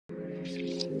The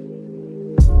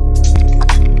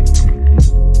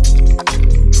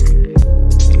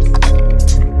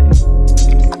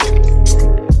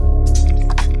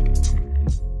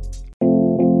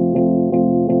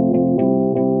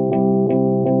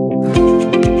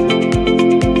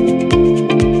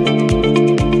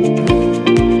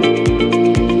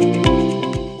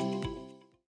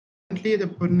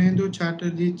Purnendu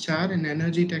Chatterjee Chair in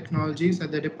Energy Technologies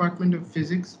at the Department of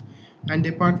Physics and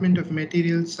Department of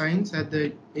Materials Science at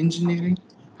the Engineering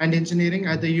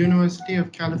at the University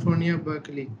of California,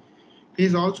 Berkeley. He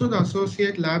is also the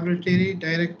Associate Laboratory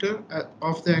Director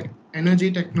of the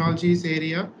Energy Technologies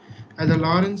area at the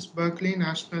Lawrence Berkeley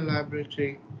National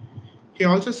Laboratory. He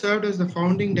also served as the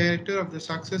founding director of the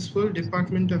successful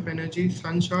Department of Energy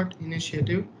Sunshot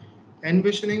Initiative,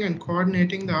 envisioning and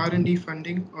coordinating the R&D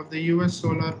funding of the US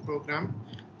solar program,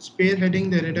 spearheading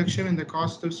the reduction in the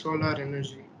cost of solar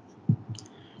energy.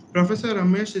 Professor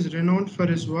Ramesh is renowned for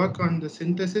his work on the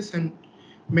synthesis and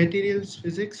materials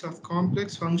physics of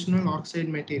complex functional oxide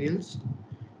materials.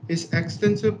 His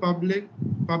extensive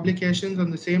publications on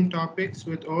the same topics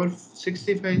with over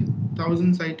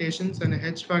 65,000 citations and a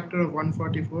H factor of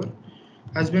 144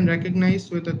 has been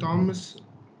recognized with the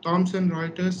Thomson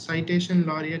Reuters Citation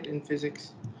Laureate in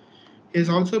Physics. He has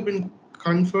also been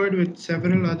conferred with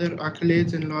several other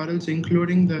accolades and laurels,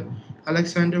 including the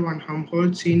Alexander von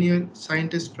Humboldt Senior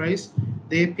Scientist Prize,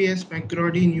 the APS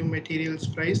McGrody New Materials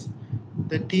Prize,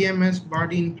 the TMS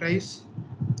Bardeen Prize,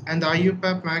 and the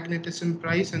IUPAC Magnetism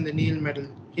Prize and the Neil Medal.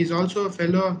 He is also a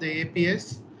fellow of the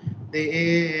APS, the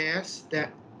AAAS, the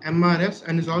MRS,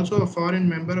 and is also a foreign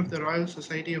member of the Royal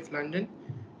Society of London,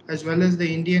 as well as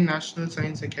the Indian National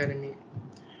Science Academy.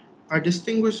 Our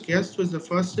distinguished guest was the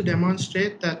first to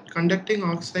demonstrate that conducting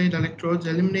oxide electrodes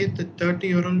eliminate the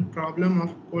 30-year-old problem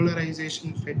of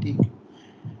polarization fatigue.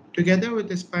 Together with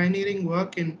his pioneering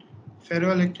work in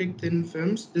ferroelectric thin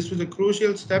films, this was a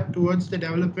crucial step towards the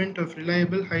development of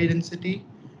reliable high-density,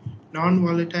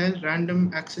 non-volatile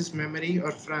random access memory,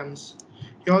 or FRAMs.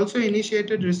 He also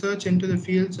initiated research into the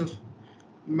fields of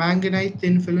manganite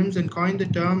thin films and coined the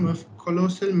term of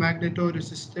colossal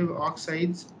magnetoresistive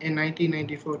oxides in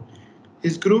 1994.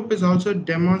 His group has also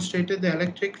demonstrated the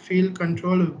electric field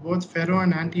control of both ferro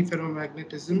and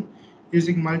anti-ferromagnetism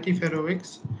using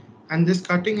multiferroics, and this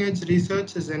cutting-edge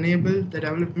research has enabled the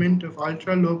development of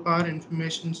ultra-low power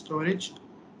information storage,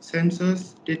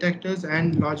 sensors, detectors,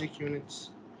 and logic units.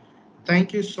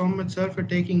 Thank you so much, sir, for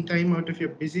taking time out of your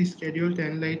busy schedule to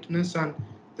enlighten us on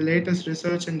the latest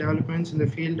research and developments in the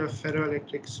field of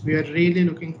ferroelectrics. We are really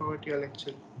looking forward to your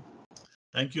lecture.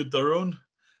 Thank you, Tarun.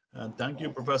 And thank you,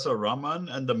 Professor Raman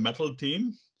and the Mettle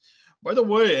team. By the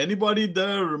way, anybody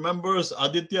there remembers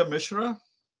Aditya Mishra?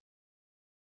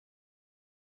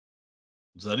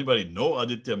 Does anybody know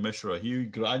Aditya Mishra? He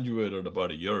graduated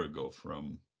about a year ago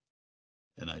from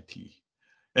NIT.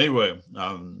 Anyway,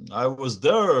 I was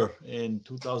there in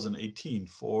 2018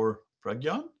 for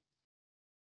Pragyan.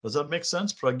 Does that make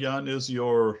sense? Pragyan is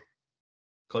your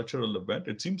cultural event.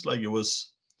 It seems like it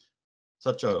was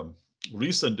such a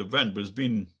recent event, but it's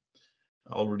been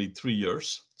already 3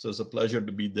 years. So it's a pleasure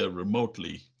to be there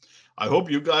remotely. I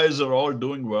hope you guys are all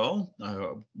doing well.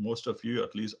 Most of you,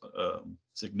 at least a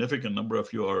significant number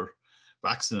of you, are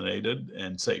vaccinated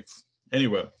and safe.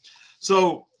 Anyway,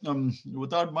 so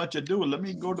without much ado, let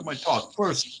me go to my talk.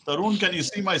 First, Tarun, can you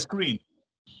see my screen?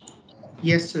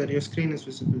 Yes, sir. Your screen is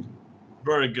visible.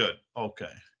 Very good.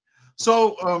 Okay.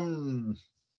 So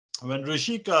when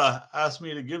Rishika asked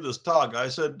me to give this talk, I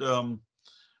said,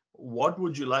 what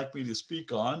would you like me to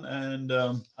speak on? And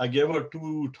I gave her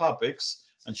 2 topics,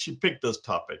 and she picked this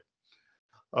topic.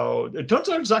 It turns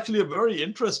out it's actually a very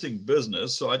interesting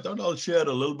business. So I thought I'll share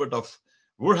a little bit of,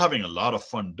 we're having a lot of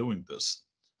fun doing this.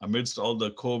 Amidst all the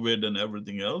COVID and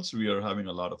everything else, we are having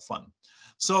a lot of fun.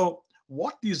 So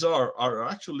what these are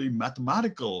actually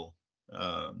mathematical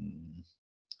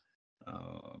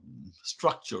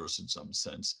structures in some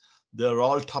sense. They're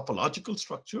all topological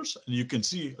structures. And you can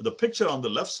see the picture on the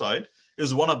left side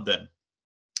is one of them.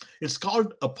 It's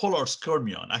called a polar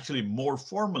skyrmion. Actually, more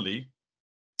formally,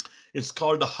 it's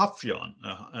called a Huffion.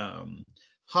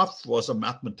 Huff was a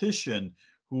mathematician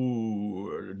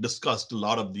who discussed a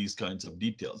lot of these kinds of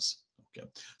details. Okay,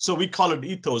 so we call it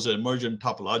ethos, emergent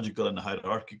topological and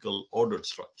hierarchical ordered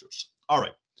structures. All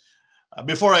right.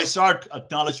 Before I start,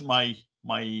 acknowledge my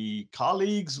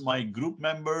colleagues, my group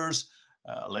members.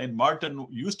 Lane Martin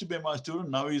used to be my student.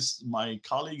 Now he's my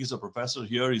colleague. He's a professor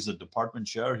here. He's a department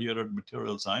chair here at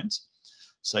Material Science.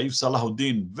 Saif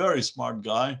Salahuddin, very smart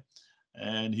guy.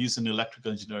 And he's in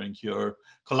electrical engineering here.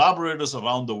 Collaborators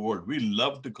around the world. We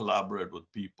love to collaborate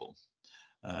with people.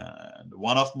 And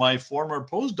one of my former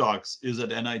postdocs is at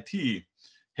NIT,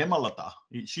 Hemalata.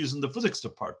 She's in the physics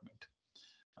department.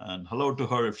 And hello to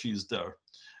her if she's there.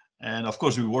 And of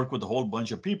course, we work with a whole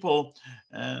bunch of people.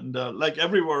 And like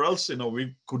everywhere else,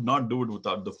 we could not do it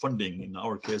without the funding. In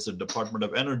our case, the Department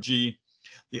of Energy,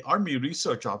 the Army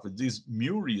Research Office, these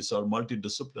MURIs are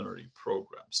multidisciplinary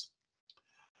programs.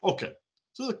 Okay,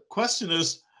 so the question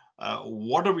is,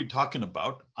 what are we talking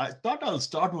about? I thought I'll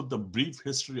start with the brief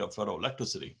history of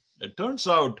ferroelectricity. It turns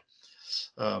out,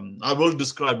 I will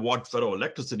describe what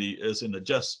ferroelectricity is in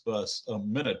just a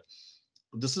minute.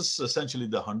 This is essentially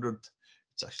the 100th,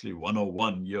 it's actually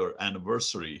 101-year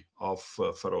anniversary of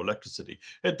ferroelectricity.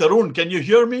 Hey, Tarun, can you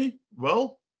hear me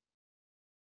well?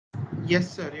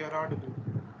 Yes, sir, you're audible.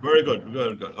 Very good,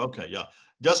 very good. Okay, yeah.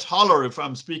 Just holler if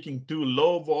I'm speaking too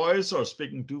low voice or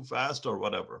speaking too fast or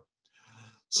whatever.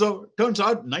 So turns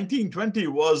out 1920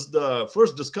 was the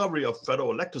first discovery of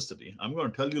ferroelectricity. I'm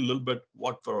going to tell you a little bit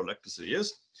what ferroelectricity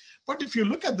is. But if you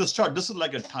look at this chart, this is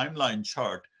like a timeline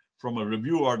chart from a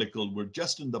review article we're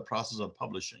just in the process of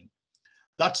publishing.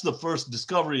 That's the first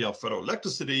discovery of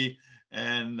ferroelectricity.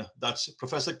 And that's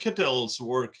Professor Kittel's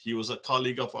work. He was a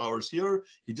colleague of ours here.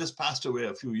 He just passed away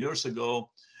a few years ago.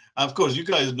 And of course, you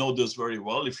guys know this very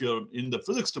well. If you're in the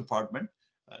physics department,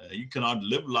 you cannot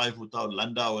live life without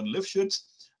Landau and Lifshitz.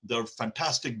 Their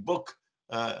fantastic book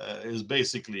is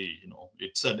basically,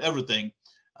 it said everything.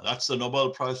 That's the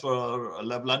Nobel Prize for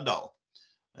Lev Landau.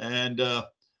 And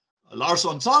Lars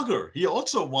Onsager, he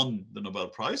also won the Nobel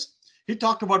Prize. He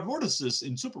talked about vortices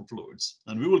in superfluids,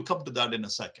 and we will come to that in a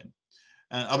second.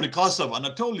 And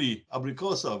Anatoly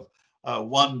Abrikosov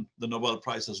won the Nobel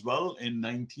Prize as well in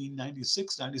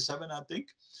 1996, 97, I think,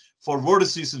 for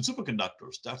vortices in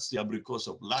superconductors. That's the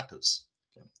Abrikosov lattice.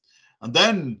 Okay. And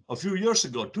then a few years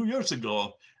ago, 2 years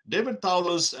ago, David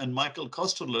Thouless and Michael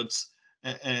Kosterlitz,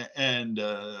 and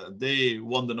they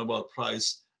won the Nobel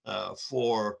Prize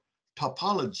for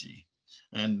topology.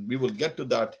 And we will get to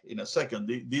that in a second.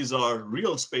 These are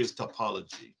real space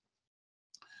topology.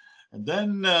 And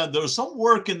then there was some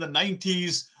work in the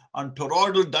 90s on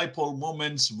toroidal dipole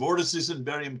moments, vortices in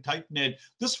barium titanate.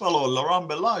 This fellow, Laurent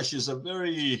Belache, is a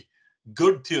very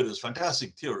good theorist,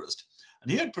 fantastic theorist. And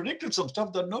he had predicted some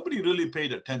stuff that nobody really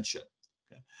paid attention.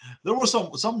 Okay. There was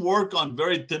some work on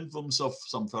very thin films of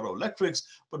some ferroelectrics,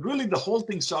 but really the whole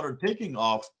thing started taking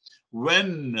off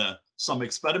when some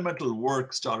experimental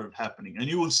work started happening. And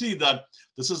you will see that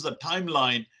this is the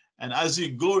timeline. And as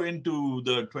you go into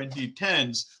the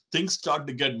 2010s, things start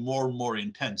to get more and more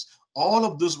intense. All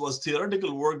of this was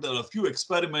theoretical work. There are a few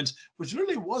experiments, which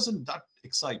really wasn't that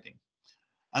exciting.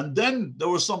 And then there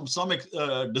was some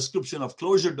description of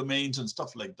closure domains and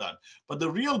stuff like that. But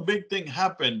the real big thing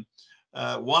happened.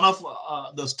 One of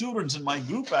the students in my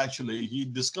group, actually, he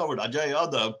discovered, Ajay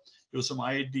Yadav, he was from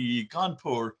IIT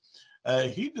Kanpur.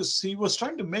 He was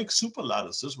trying to make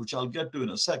superlattices, which I'll get to in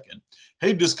a second.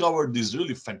 He discovered these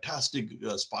really fantastic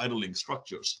spiraling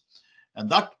structures. And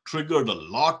that triggered a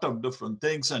lot of different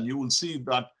things. And you will see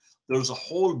that there's a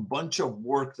whole bunch of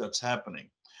work that's happening.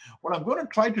 What I'm going to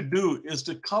try to do is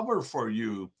to cover for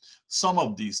you some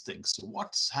of these things. So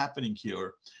what's happening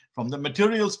here from the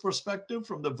materials perspective,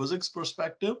 from the physics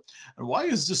perspective, and why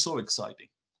is this so exciting?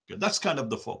 Okay, that's kind of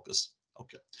the focus.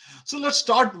 Okay, so let's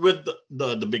start with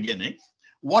the beginning.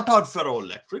 What are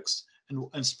ferroelectrics, and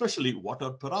especially what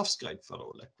are perovskite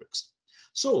ferroelectrics?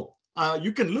 So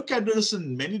you can look at this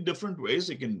in many different ways.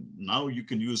 You can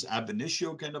use ab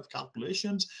initio kind of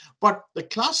calculations, but the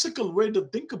classical way to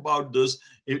think about this,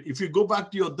 if you go back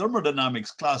to your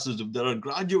thermodynamics classes, if there are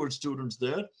graduate students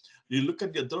there, you look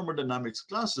at your thermodynamics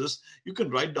classes, you can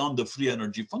write down the free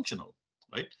energy functional,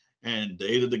 right? And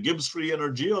either the Gibbs free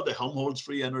energy or the Helmholtz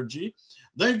free energy.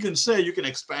 Then you can say, you can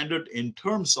expand it in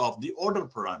terms of the order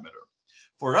parameter.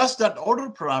 For us, that order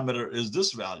parameter is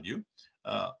this value,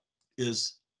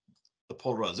 is the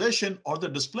polarization or the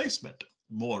displacement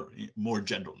more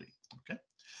generally. Okay.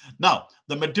 Now,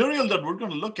 the material that we're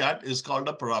going to look at is called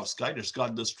a perovskite. It's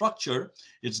got the structure.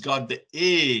 It's got the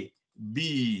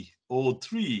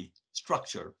ABO3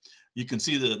 structure. You can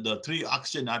see the 3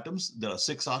 oxygen atoms. There are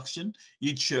 6 oxygen,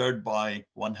 each shared by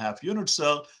 1/2 unit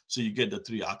cell. So you get the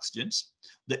 3 oxygens.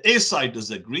 The A site is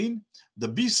the green. The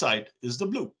B site is the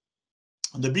blue.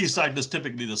 And the B site is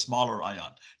typically the smaller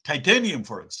ion. Titanium,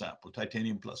 for example,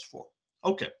 titanium +4.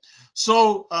 Okay,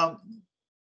 so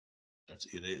let's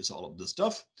erase all of this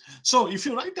stuff. So if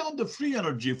you write down the free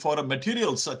energy for a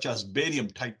material such as barium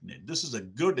titanate, this is a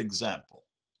good example.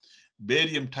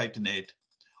 Barium titanate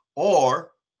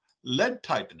or lead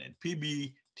titanate,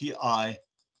 PbTiO3.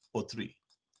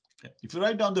 Okay. If you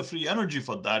write down the free energy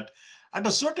for that, At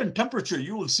a certain temperature,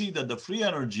 you will see that the free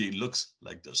energy looks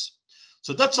like this.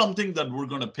 So that's something that we're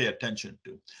going to pay attention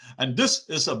to. And this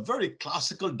is a very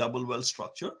classical double well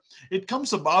structure. It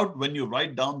comes about when you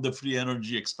write down the free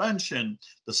energy expansion,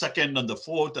 the second and the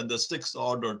fourth and the sixth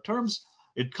order terms.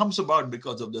 It comes about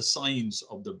because of the signs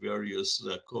of the various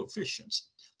coefficients.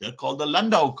 They're called the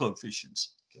Landau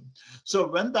coefficients. Okay. So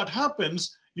when that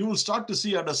happens, you will start to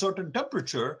see at a certain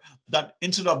temperature that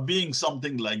instead of being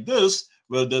something like this,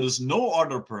 where there is no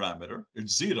order parameter,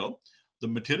 it's zero, the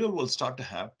material will start to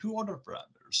have two order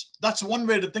parameters. That's one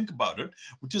way to think about it,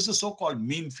 which is the so-called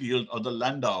mean field or the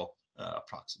Landau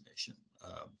approximation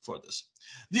for this.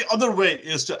 The other way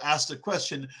is to ask the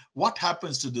question, what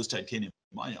happens to this titanium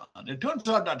ion? It turns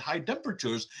out that high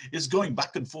temperatures is going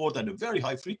back and forth at a very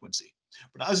high frequency.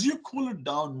 But as you cool it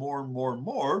down more and more and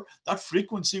more, that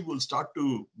frequency will start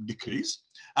to decrease.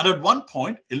 And at one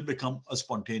point, it'll become a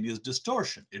spontaneous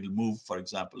distortion. It'll move, for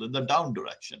example, in the down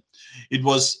direction. It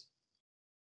was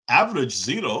average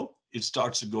zero, it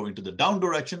starts to go into the down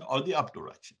direction or the up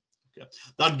direction. Okay.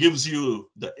 That gives you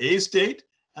the A state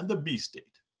and the B state.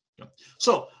 Okay.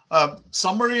 So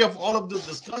summary of all of this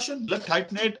discussion, lead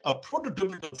titanate, a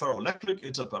prototypical ferroelectric,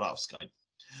 it's a perovskite.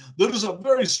 There is a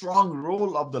very strong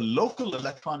role of the local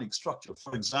electronic structure.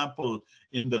 For example,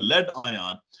 in the lead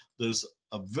ion, there's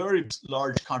a very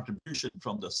large contribution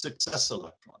from the 6s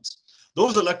electrons.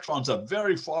 Those electrons are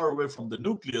very far away from the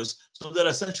nucleus, so they're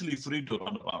essentially free to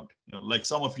run around. You know, like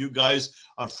some of you guys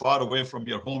are far away from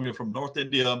your home, you're from North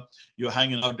India, you're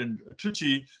hanging out in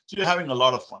Trichy, so you're having a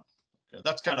lot of fun. Okay,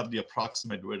 that's kind of the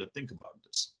approximate way to think about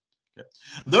this. Okay.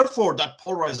 Therefore, that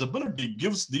polarizability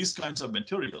gives these kinds of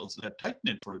materials, that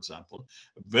titanate, for example,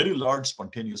 a very large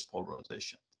spontaneous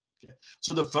polarization. Okay.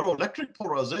 So the ferroelectric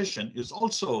polarization is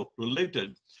also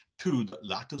related to the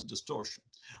lattice distortion.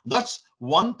 That's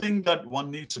one thing that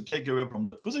one needs to take away from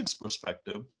the physics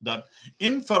perspective, that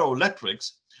in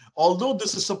ferroelectrics, although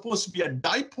this is supposed to be a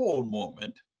dipole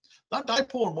moment, that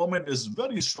dipole moment is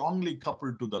very strongly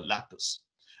coupled to the lattice.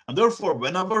 And therefore,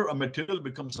 whenever a material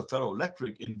becomes a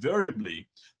ferroelectric, invariably,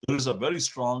 there is a very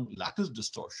strong lattice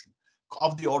distortion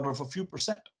of the order of a few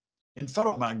percent. In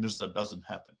ferromagnets, that doesn't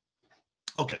happen.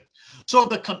 Okay, so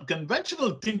the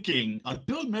conventional thinking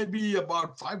until maybe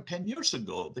about 5-10 years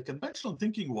ago, the conventional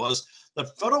thinking was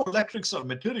that ferroelectrics are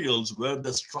materials where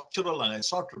the structural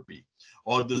anisotropy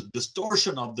or the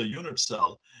distortion of the unit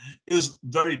cell is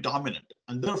very dominant.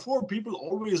 And therefore, people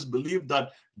always believe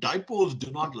that dipoles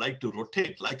do not like to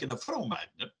rotate like in a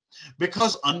ferromagnet,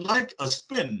 because unlike a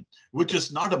spin, which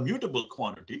is not a mutable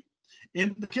quantity,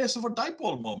 in the case of a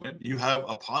dipole moment, you have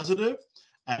a positive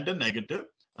and a negative,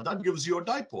 and that gives you a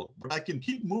dipole. But I can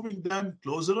keep moving them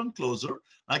closer and closer.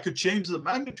 I could change the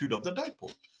magnitude of the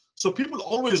dipole. So people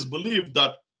always believe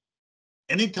that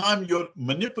anytime you're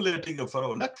manipulating a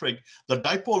ferroelectric, the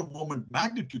dipole moment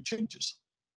magnitude changes.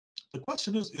 The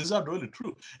question is that really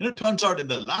true? And it turns out in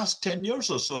the last 10 years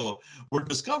or so, we're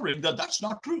discovering that that's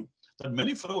not true, that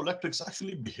many ferroelectrics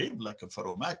actually behave like a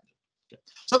ferromagnet. Okay.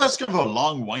 So that's kind of a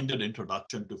long-winded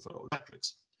introduction to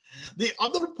ferroelectrics. The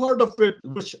other part of it,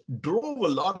 which drove a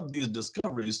lot of these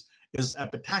discoveries, is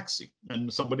epitaxy.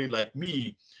 And somebody like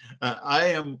me, I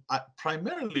am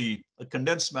primarily a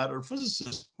condensed matter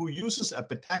physicist who uses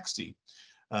epitaxy,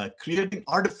 creating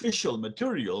artificial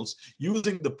materials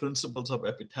using the principles of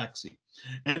epitaxy.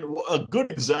 And a good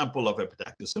example of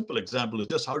epitaxy, a simple example, is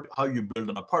just how you build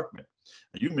an apartment.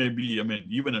 You may be, I mean,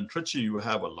 even in Trichy, you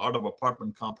have a lot of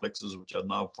apartment complexes which are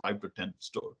now 5 to 10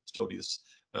 stories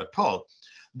tall.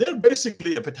 They're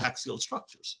basically epitaxial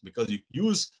structures because you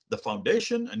use the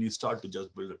foundation and you start to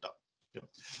just build it up. Okay.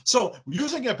 So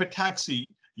using epitaxy,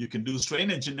 you can do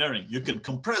strain engineering. You can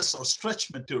compress or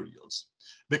stretch materials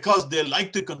because they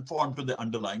like to conform to the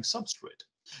underlying substrate.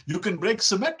 You can break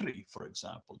symmetry, for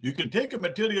example. You can take a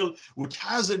material which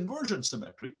has inversion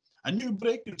symmetry and you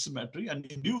break its symmetry and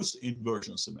induce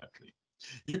inversion symmetry.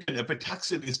 You can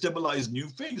epitaxially stabilize new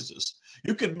phases.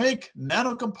 You can make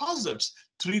nanocomposites,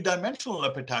 three-dimensional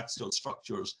epitaxial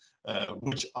structures,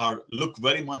 which look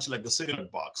very much like a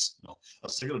cigarette box. You know, a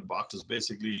cigarette box is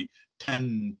basically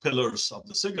 10 pillars of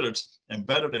the cigarettes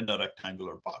embedded in a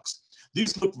rectangular box.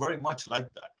 These look very much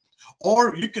like that.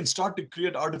 Or you can start to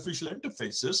create artificial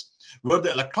interfaces where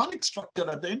the electronic structure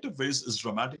at the interface is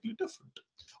dramatically different.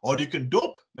 Or you can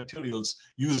dope materials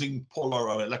using polar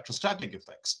or electrostatic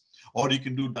effects. Or you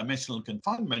can do dimensional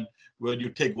confinement where you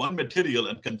take one material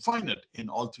and confine it in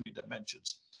all 3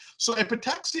 dimensions. So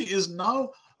epitaxy is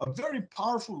now a very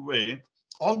powerful way,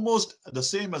 almost the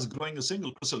same as growing a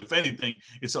single crystal. If anything,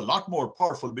 it's a lot more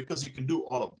powerful because you can do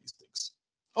all of these things.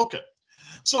 Okay.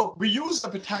 So we use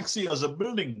epitaxy as a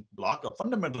building block, a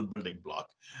fundamental building block.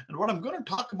 And what I'm going to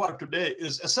talk about today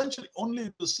is essentially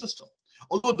only the system.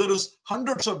 Although there is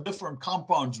hundreds of different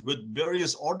compounds with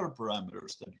various order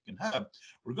parameters that you can have,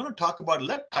 we're going to talk about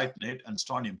lead titanate and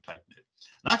strontium titanate.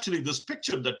 And actually, this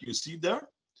picture that you see there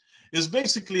is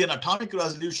basically an atomic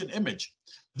resolution image.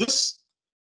 This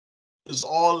is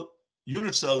all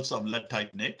unit cells of lead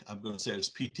titanate. I'm going to say it's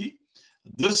PT.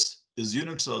 This is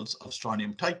unit cells of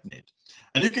strontium titanate.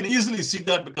 And you can easily see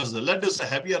that because the lead is a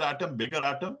heavier atom, bigger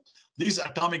atom. These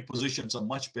atomic positions are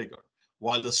much bigger,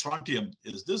 while the strontium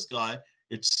is this guy.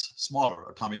 It's smaller.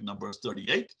 Atomic number is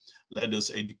 38. Lead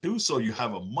is 82. So you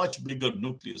have a much bigger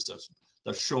nucleus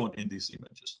that's shown in these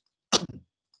images.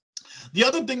 The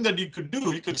other thing that you could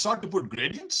do, you could start to put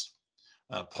gradients,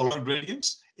 polar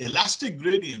gradients, elastic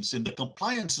gradients in the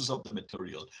compliances of the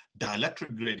material,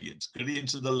 dielectric gradients,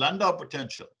 gradients in the Landau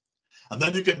potential. And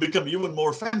then you can become even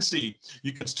more fancy.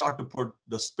 You can start to put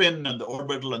the spin and the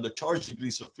orbital and the charge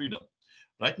degrees of freedom.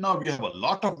 Right now, we have a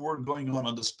lot of work going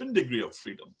on the spin degree of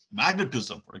freedom,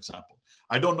 magnetism, for example.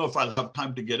 I don't know if I'll have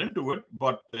time to get into it,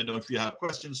 but if you have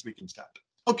questions, we can chat.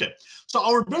 Okay, so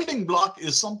our building block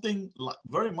is something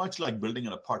very much like building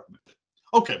an apartment.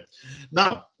 Okay,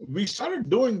 now we started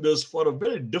doing this for a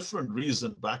very different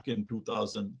reason back in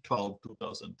 2012,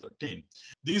 2013.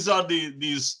 These are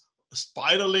these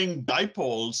spiraling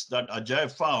dipoles that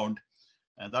Ajay found,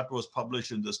 and that was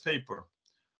published in this paper.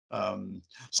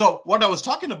 So what I was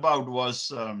talking about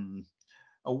was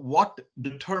what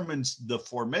determines the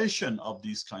formation of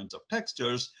these kinds of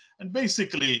textures. And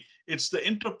basically, it's the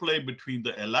interplay between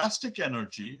the elastic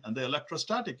energy and the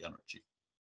electrostatic energy.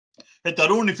 Hey,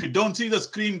 Tarun, if you don't see the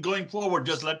screen going forward,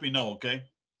 just let me know, okay?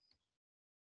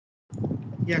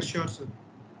 Yeah, sure, sir.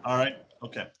 All right,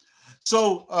 okay.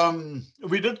 So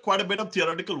we did quite a bit of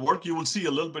theoretical work. You will see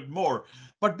a little bit more.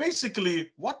 But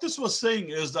basically, what this was saying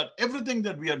is that everything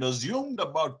that we had assumed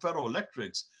about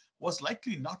ferroelectrics was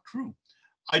likely not true.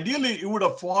 Ideally, it would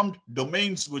have formed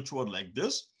domains which were like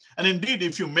this. And indeed,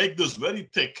 if you make this very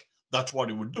thick, that's what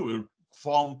it would do. It would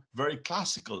form very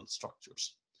classical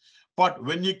structures. But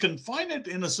when you confine it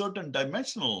in a certain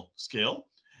dimensional scale,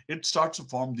 it starts to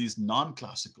form these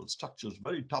non-classical structures,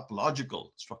 very topological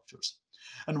structures.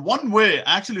 And one way,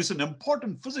 actually, it's an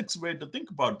important physics way to think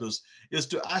about this, is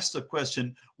to ask the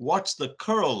question, what's the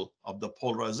curl of the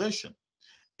polarization?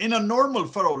 In a normal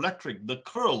ferroelectric, the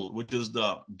curl, which is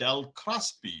the del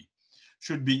cross P,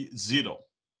 should be 0.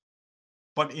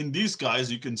 But in these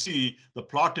guys, you can see the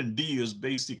plot in D is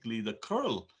basically the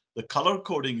curl. The color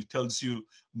coding tells you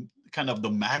kind of the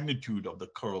magnitude of the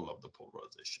curl of the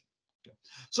polarization. Okay.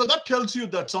 So that tells you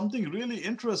that something really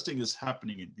interesting is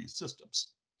happening in these systems.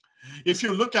 If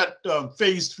you look at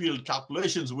phased field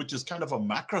calculations, which is kind of a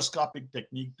macroscopic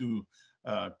technique to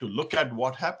look at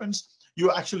what happens,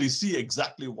 you actually see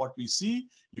exactly what we see.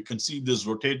 You can see these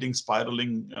rotating,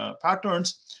 spiraling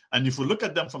patterns. And if you look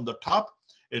at them from the top,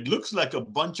 it looks like a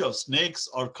bunch of snakes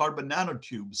or carbon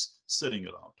nanotubes sitting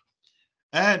around.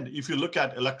 And if you look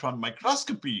at electron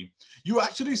microscopy, you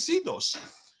actually see those.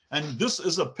 And this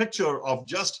is a picture of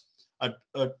just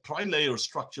a tri-layer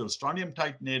structure, strontium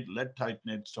titanate, lead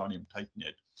titanate, strontium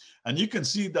titanate. And you can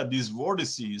see that these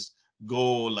vortices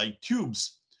go like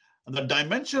tubes. And the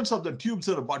dimensions of the tubes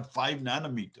are about 5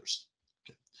 nanometers.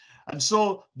 Okay. And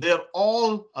so they're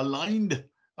all aligned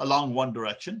along one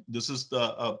direction. This is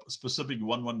the specific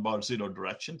 1,1 bar 0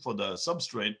 direction for the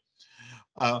substrate.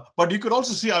 But you could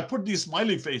also see I put these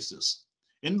smiley faces,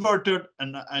 inverted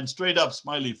and straight up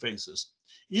smiley faces.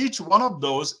 Each one of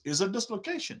those is a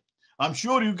dislocation. I'm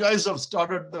sure you guys have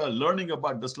started learning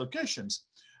about dislocations.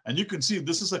 And you can see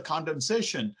this is a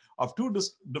condensation of two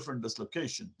different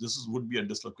dislocations. This would be a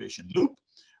dislocation loop,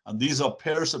 and these are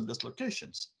pairs of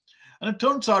dislocations. And it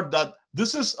turns out that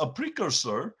this is a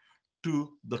precursor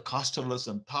to the Kosterlitz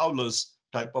and Thouless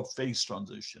type of phase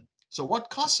transition. So what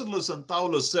Kosterlitz and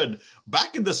Thouless said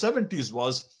back in the 70s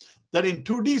was that in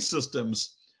 2D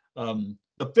systems,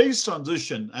 the phase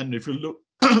transition, and if you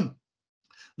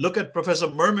look at Professor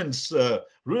Merman's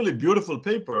really beautiful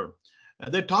paper,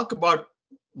 they talk about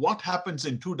what happens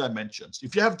in 2 dimensions.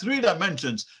 If you have 3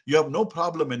 dimensions, you have no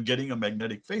problem in getting a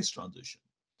magnetic phase transition.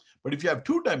 But if you have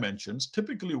 2 dimensions,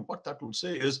 typically what that will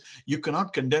say is you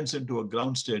cannot condense into a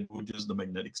ground state, which is the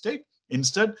magnetic state.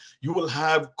 Instead, you will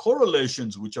have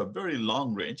correlations which are very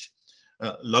long range,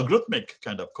 logarithmic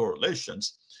kind of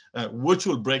correlations, which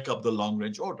will break up the long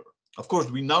range order. Of course,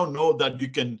 we now know that you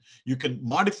can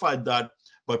modify that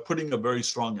by putting a very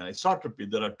strong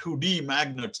anisotropy. There are 2D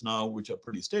magnets now which are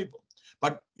pretty stable,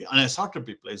 but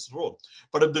anisotropy plays a role.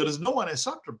 But if there is no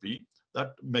anisotropy,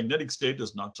 that magnetic state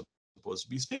is not supposed to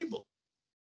be stable.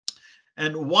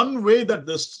 And one way that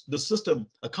this system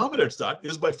accommodates that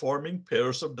is by forming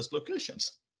pairs of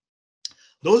dislocations.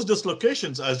 Those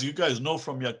dislocations, as you guys know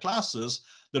from your classes,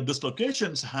 the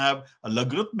dislocations have a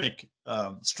logarithmic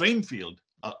strain field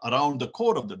around the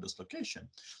core of the dislocation.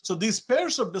 So these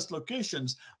pairs of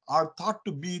dislocations are thought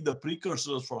to be the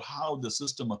precursors for how the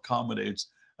system accommodates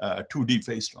 2D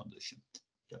phase transition.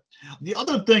 Okay. The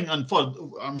other thing, and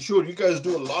I'm sure you guys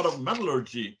do a lot of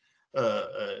metallurgy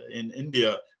in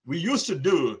India. We used to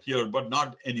do here, but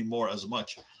not anymore as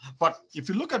much. But if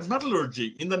you look at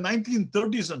metallurgy in the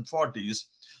 1930s and 40s,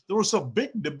 there was a big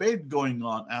debate going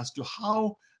on as to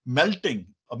how melting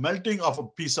of a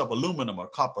piece of aluminum or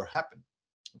copper happened.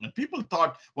 And people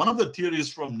thought one of the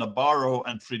theories from Nabarro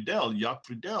and Friedel, Jacques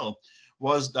Friedel,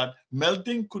 was that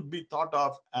melting could be thought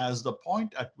of as the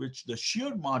point at which the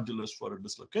shear modulus for a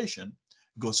dislocation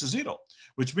goes to zero,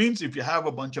 which means if you have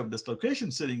a bunch of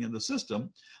dislocations sitting in the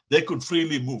system, they could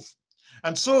freely move.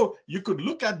 And so you could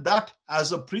look at that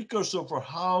as a precursor for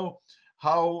how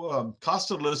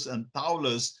Casterlitz and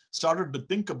Thouless started to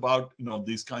think about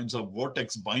these kinds of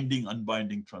vortex binding,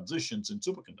 unbinding transitions in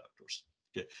superconductors.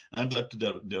 Okay, and led to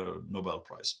their Nobel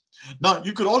Prize. Now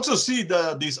you could also see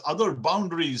these other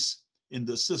boundaries in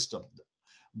the system.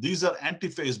 These are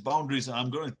antiphase boundaries, and I'm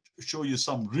going to show you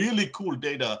some really cool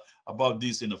data about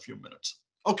these in a few minutes.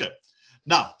 Okay,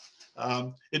 now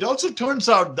it also turns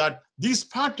out that these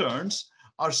patterns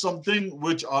are something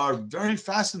which are very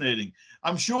fascinating.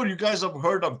 I'm sure you guys have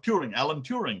heard of Turing. Alan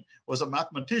Turing was a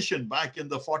mathematician back in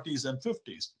the 40s and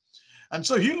 50s. And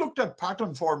so he looked at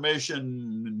pattern formation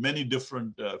in many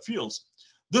different fields.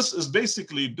 This is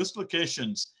basically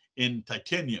dislocations in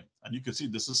titanium. And you can see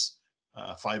this is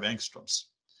 5 angstroms.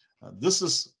 This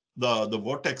is the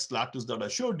vortex lattice that I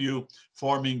showed you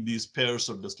forming these pairs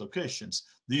of dislocations.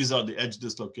 These are the edge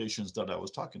dislocations that I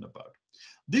was talking about.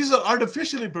 These are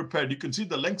artificially prepared. You can see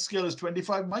the length scale is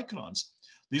 25 microns.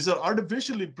 These are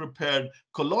artificially prepared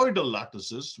colloidal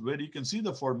lattices where you can see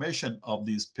the formation of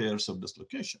these pairs of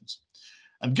dislocations.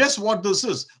 And guess what this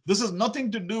is? This is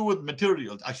nothing to do with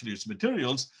materials. Actually, it's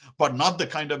materials, but not the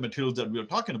kind of materials that we're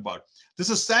talking about. This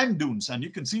is sand dunes, and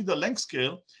you can see the length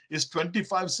scale is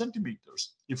 25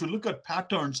 centimeters. If you look at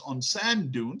patterns on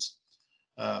sand dunes,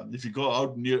 if you go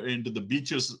out into the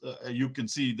beaches, you can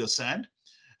see the sand.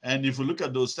 And if you look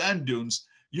at those sand dunes,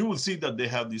 you will see that they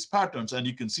have these patterns, and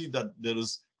you can see that there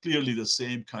is clearly the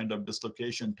same kind of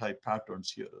dislocation type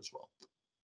patterns here as well.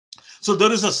 So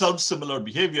there is a self-similar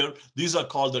behavior. These are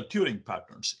called the Turing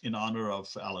patterns in honor of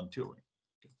Alan Turing.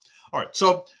 Okay. All right,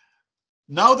 so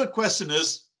now the question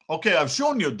is, okay, I've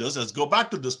shown you this. Let's go back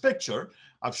to this picture.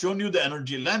 I've shown you the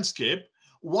energy landscape.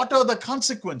 What are the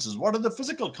consequences? What are the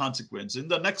physical consequences? In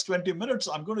the next 20 minutes,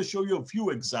 I'm going to show you a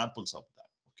few examples of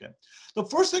that. Okay. The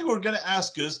first thing we're going to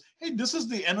ask is, hey, this is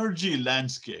the energy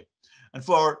landscape. And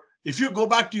if you go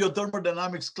back to your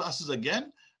thermodynamics classes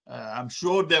again, I'm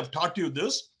sure they've taught you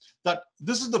this, that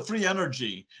this is the free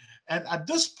energy. And at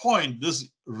this point, this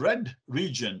red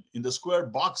region in the square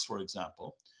box, for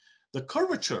example, the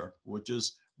curvature, which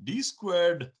is d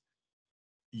squared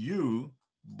u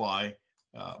by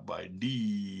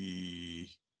dp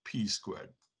squared.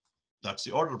 That's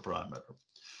the order parameter.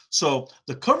 So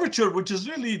the curvature, which is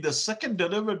really the second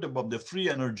derivative of the free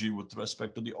energy with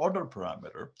respect to the order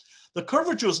parameter, the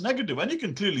curvature is negative, and you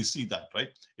can clearly see that, right?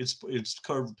 It's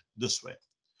curved this way.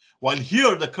 While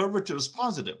here, the curvature is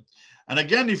positive. And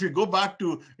again, if you go back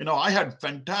to, I had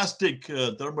fantastic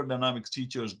thermodynamics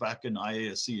teachers back in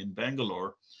IASC in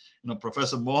Bangalore.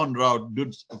 Professor Mohan Rao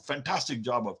did a fantastic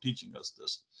job of teaching us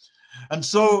this. And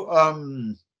so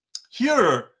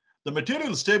here, the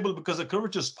material is stable because the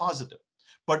curvature is positive.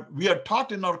 But we are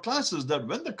taught in our classes that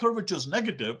when the curvature is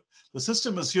negative, the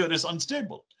system is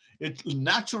unstable. It will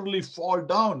naturally fall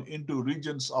down into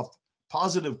regions of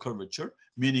positive curvature,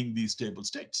 meaning these stable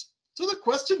states. So the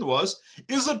question was,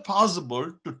 is it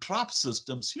possible to trap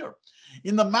systems here?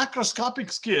 In the macroscopic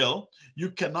scale,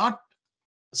 you cannot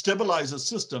stabilize a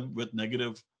system with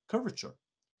negative curvature.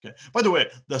 Okay. By the way,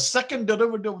 the second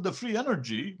derivative of the free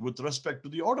energy with respect to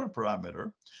the order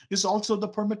parameter is also the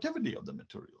permittivity of the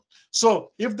material.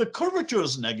 So if the curvature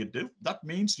is negative, that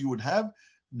means you would have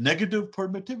negative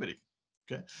permittivity.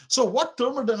 Okay. So what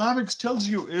thermodynamics tells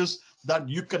you is that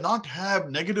you cannot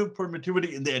have negative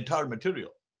permittivity in the entire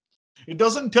material. It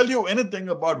doesn't tell you anything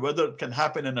about whether it can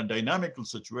happen in a dynamical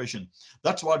situation.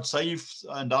 That's what Saif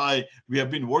and we have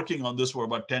been working on this for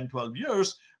about 10, 12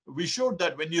 years. We showed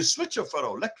that when you switch a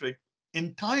ferroelectric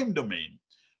in time domain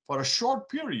for a short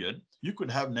period, you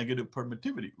could have negative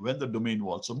permittivity when the domain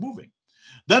was also moving.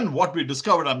 Then what we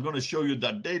discovered, I'm going to show you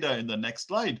that data in the next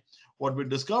slide. What we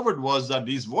discovered was that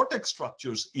these vortex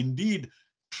structures indeed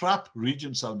trap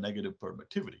regions of negative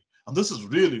permittivity. And this is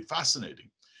really fascinating.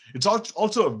 It's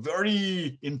also a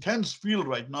very intense field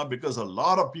right now because a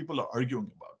lot of people are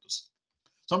arguing about this.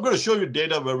 So I'm going to show you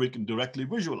data where we can directly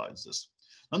visualize this.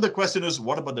 And the question is,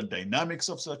 what about the dynamics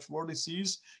of such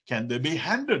vortices? Can they be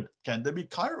handed? Can they be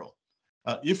chiral?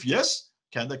 If yes,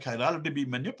 can the chirality be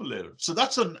manipulated? So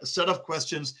that's a set of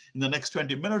questions in the next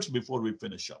 20 minutes before we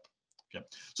finish up. Okay.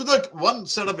 So that one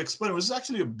set of experiments is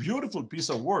actually a beautiful piece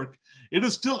of work. It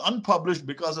is still unpublished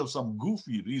because of some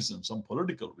goofy reasons, some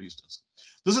political reasons.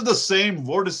 This is the same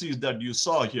vortices that you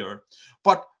saw here,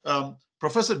 but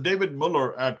Professor David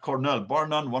Muller at Cornell, bar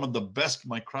none, one of the best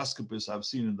microscopists I've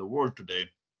seen in the world today.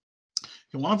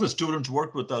 One of his students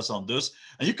worked with us on this,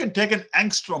 and you can take an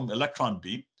angstrom electron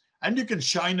beam and you can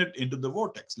shine it into the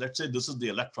vortex. Let's say this is the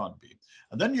electron beam.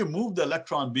 And then you move the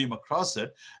electron beam across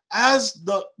it. As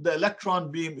the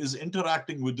electron beam is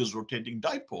interacting with these rotating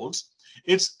dipoles,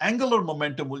 its angular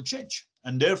momentum will change.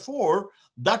 And therefore,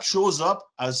 that shows up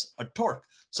as a torque.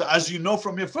 So as you know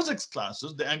from your physics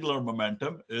classes, the angular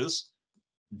momentum is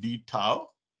d tau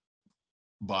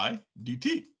by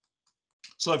dt.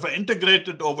 So if I integrate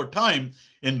it over time,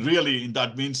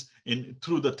 that means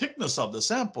through the thickness of the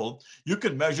sample, you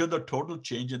can measure the total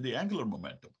change in the angular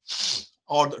momentum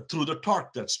or through the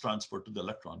torque that's transferred to the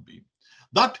electron beam.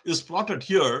 That is plotted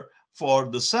here for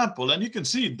the sample, and you can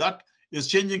see that is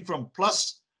changing from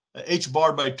plus h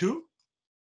bar by 2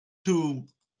 to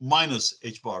minus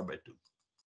h bar by 2.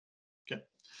 Okay,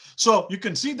 so you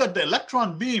can see that the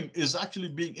electron beam is actually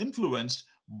being influenced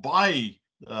by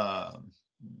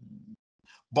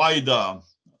the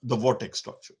vortex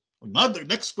structure. Now the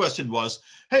next question was,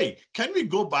 hey, can we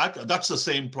go back? That's the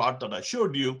same plot that I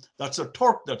showed you. That's a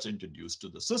torque that's introduced to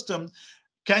the system.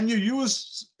 Can you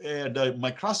use the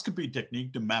microscopy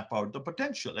technique to map out the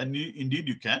potential? And indeed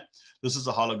you can. This is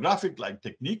a holographic-like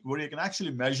technique where you can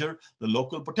actually measure the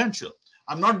local potential.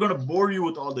 I'm not going to bore you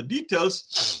with all the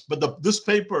details, but this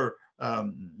paper,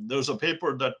 there's a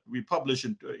paper that we published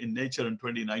in Nature in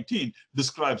 2019,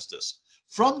 describes this.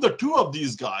 From the two of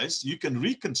these guys, you can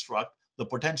reconstruct the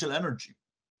potential energy.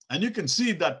 And you can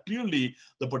see that clearly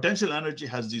the potential energy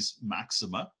has these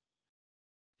maxima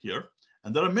here,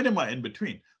 and there are minima in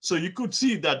between. So you could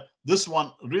see that this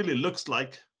one really looks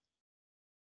like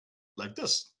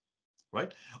this,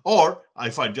 right? Or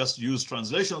if I just use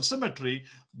translational symmetry,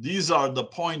 these are the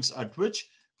points at which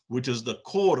is the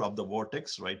core of the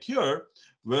vortex right here,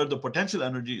 where the potential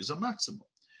energy is a maximum.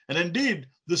 And indeed,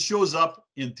 this shows up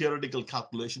in theoretical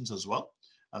calculations as well.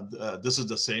 This is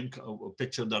the same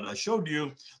picture that I showed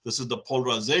you. This is the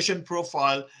polarization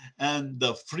profile and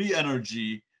the free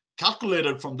energy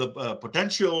calculated from the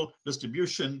potential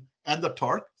distribution and the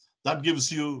torque. That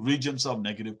gives you regions of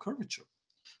negative curvature.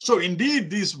 So indeed,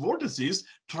 these vortices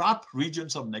trap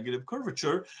regions of negative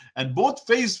curvature, and both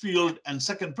phase field and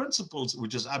second principles,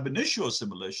 which is ab initio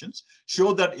simulations,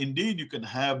 show that indeed you can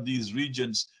have these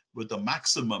regions with a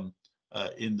maximum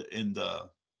in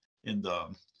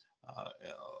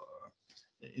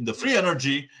the free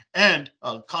energy, and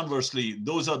conversely,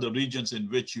 those are the regions in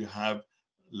which you have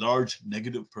large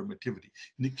negative permittivity.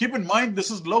 And keep in mind,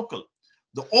 this is local.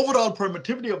 The overall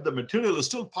permittivity of the material is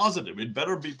still positive. It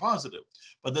better be positive.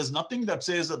 But there's nothing that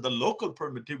says that the local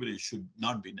permittivity should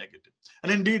not be negative.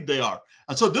 And indeed they are.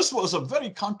 And so this was a very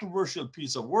controversial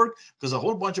piece of work because a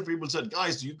whole bunch of people said,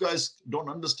 guys, you guys don't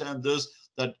understand this,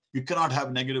 that you cannot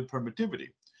have negative permittivity.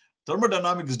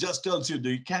 Thermodynamics just tells you that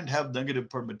you can't have negative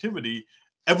permittivity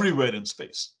everywhere in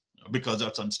space because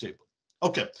that's unstable.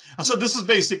 Okay, and so this is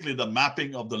basically the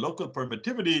mapping of the local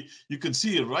permittivity. You can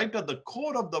see right at the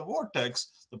core of the vortex,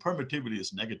 the permittivity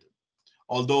is negative,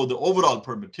 although the overall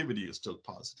permittivity is still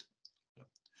positive.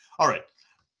 All right,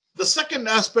 the second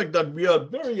aspect that we are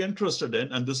very interested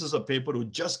in, and this is a paper who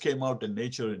just came out in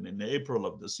Nature in April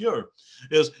of this year,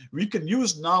 is we can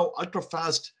use now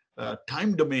ultra-fast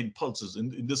time domain pulses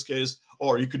in this case,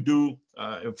 or you could do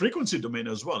a frequency domain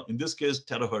as well. In this case,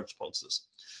 terahertz pulses.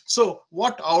 So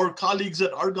what our colleagues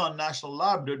at Argonne National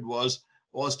Lab did was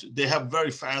they have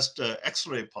very fast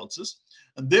X-ray pulses,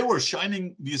 and they were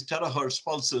shining these terahertz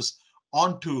pulses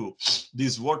onto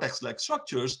these vortex-like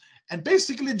structures and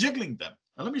basically jiggling them.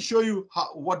 And let me show you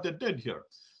what they did here.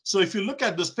 So if you look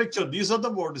at this picture, these are the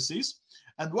vortices,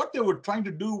 and what they were trying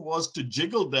to do was to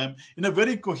jiggle them in a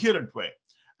very coherent way.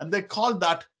 And they called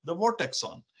that the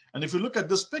vortexon. And if you look at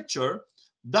this picture,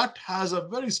 that has a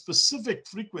very specific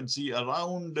frequency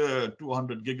around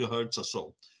 200 gigahertz or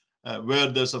so, where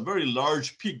there's a very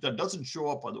large peak that doesn't show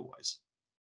up otherwise.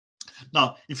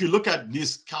 Now, if you look at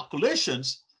these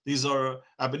calculations, these are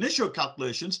ab initio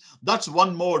calculations, that's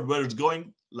one mode where it's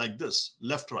going like this,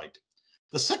 left, right.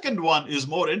 The second one is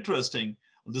more interesting.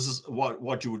 This is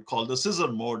what you would call the scissor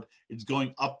mode. It's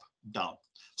going up, down.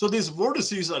 So these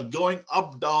vortices are going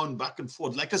up, down, back and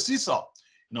forth like a seesaw.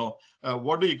 You know,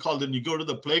 what do you call them? You go to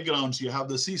the playgrounds, you have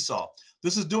the seesaw.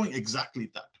 This is doing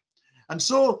exactly that. And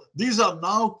so these are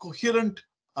now coherent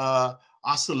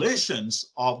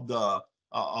oscillations of the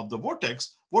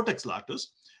vortex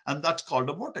lattice, and that's called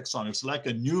a vortexon. It's like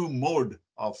a new mode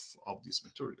of these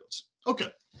materials.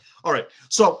 Okay, all right.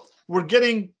 So we're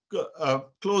getting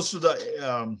close to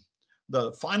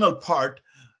the final part.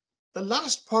 The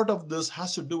last part of this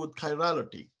has to do with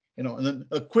chirality, you know, and then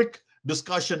a quick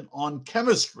discussion on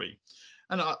chemistry.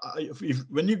 And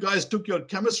when you guys took your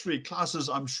chemistry classes,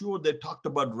 I'm sure they talked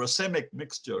about racemic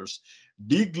mixtures,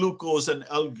 D-glucose and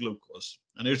L-glucose.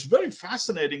 And it's very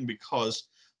fascinating because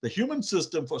the human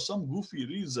system, for some goofy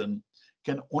reason,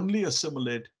 can only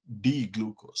assimilate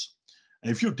D-glucose.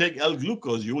 And if you take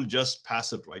L-glucose, you will just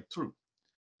pass it right through.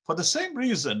 For the same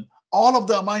reason, all of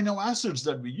the amino acids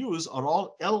that we use are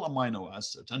all L amino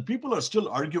acids. And people are still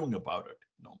arguing about it.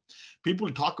 You know, people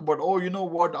talk about, oh, you know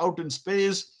what, out in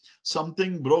space,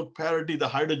 something broke parity, the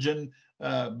hydrogen,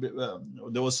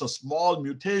 there was a small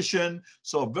mutation,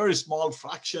 so a very small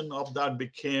fraction of that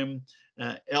became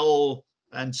L,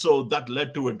 and so that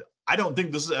led to it. I don't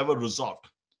think this is ever resolved.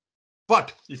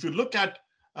 But if you look at,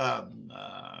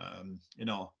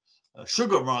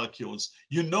 sugar molecules,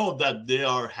 you know that they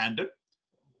are handed,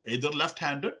 either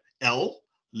left-handed, L,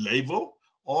 levo,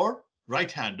 or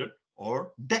right-handed,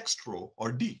 or dextro,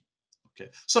 or D.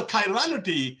 Okay, so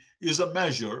chirality is a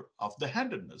measure of the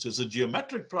handedness. It's a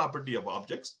geometric property of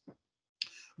objects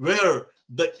where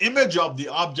the image of the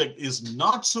object is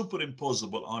not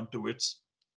superimposable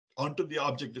onto the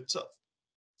object itself.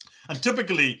 And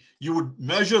typically, you would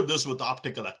measure this with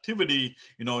optical activity.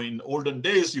 You know, in olden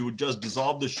days, you would just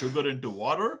dissolve the sugar into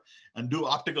water and do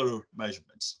optical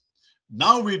measurements.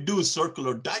 Now we do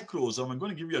circular dichrosome. I'm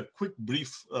going to give you a quick,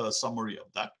 brief summary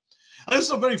of that. And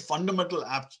it's a very fundamental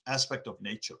aspect of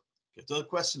nature. Okay, so the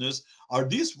question is, are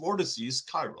these vortices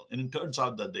chiral? And it turns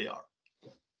out that they are.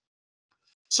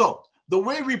 So the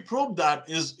way we probe that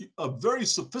is a very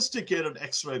sophisticated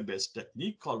X-ray based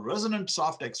technique called resonant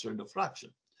soft X-ray diffraction.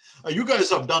 You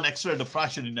guys have done X-ray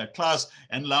diffraction in your class,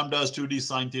 and lambdas, 2D,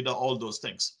 sine theta, all those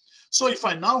things. So if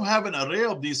I now have an array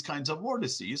of these kinds of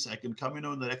vortices, I can come in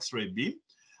on the X-ray beam,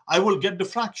 I will get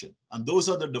diffraction. And those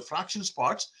are the diffraction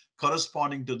spots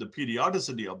corresponding to the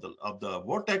periodicity of the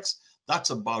vortex.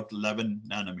 That's about 11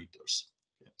 nanometers.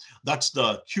 Okay. That's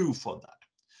the Q for that.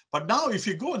 But now if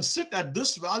you go and sit at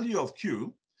this value of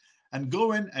Q and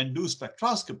go in and do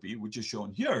spectroscopy, which is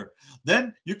shown here,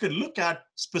 then you can look at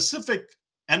specific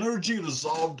energy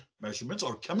resolved measurements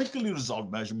or chemically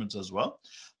resolved measurements as well.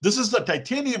 This is the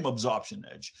titanium absorption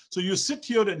edge. So you sit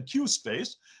here in Q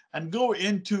space and go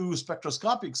into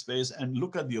spectroscopic space and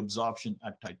look at the absorption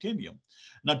at titanium.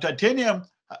 Now, titanium,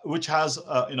 which has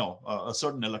a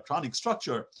certain electronic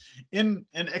structure, in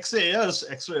XAS,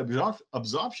 X-ray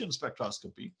absorption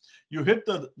spectroscopy, you hit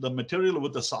the material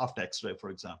with a soft X-ray, for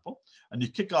example, and you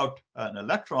kick out an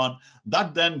electron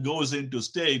that then goes into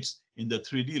states in the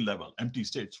 3D level, empty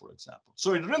states, for example.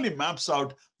 So it really maps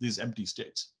out these empty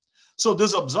states. So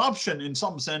this absorption, in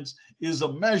some sense, is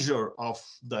a measure of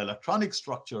the electronic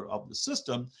structure of the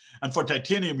system. And for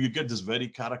titanium, you get this very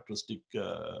characteristic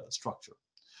structure.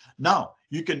 Now,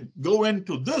 you can go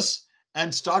into this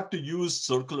and start to use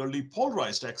circularly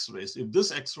polarized X-rays. If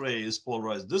this X-ray is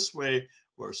polarized this way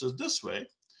versus this way,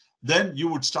 then you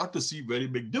would start to see very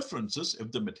big differences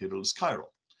if the material is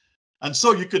chiral. And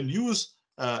so you can use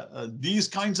these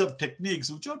kinds of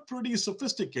techniques, which are pretty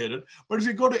sophisticated. But if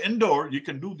you go to indoor, you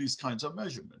can do these kinds of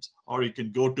measurements. Or you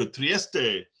can go to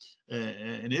Trieste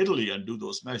in Italy and do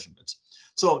those measurements.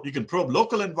 So you can probe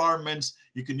local environments.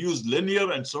 You can use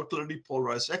linear and circularly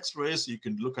polarized X-rays. You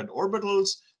can look at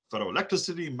orbitals,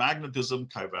 ferroelectricity, magnetism,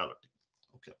 chirality.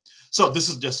 Okay. So this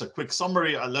is just a quick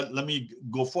summary. Let me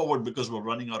go forward because we're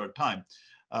running out of time.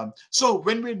 So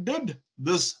when we did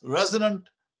this resonant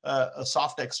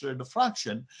soft X-ray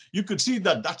diffraction, you could see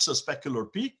that that's a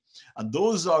specular peak, and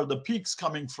those are the peaks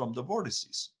coming from the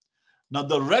vortices. Now,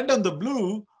 the red and the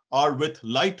blue are with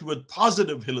light with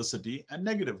positive helicity and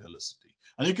negative helicity.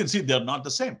 And you can see they're not the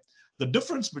same. The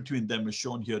difference between them is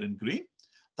shown here in green.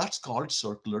 That's called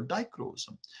circular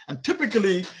dichrosome. And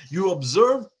typically, you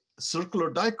observe circular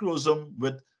dichrosome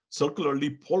with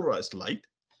circularly polarized light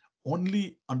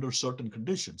only under certain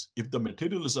conditions. If the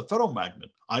material is a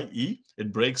ferromagnet, i.e.,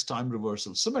 it breaks time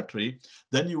reversal symmetry,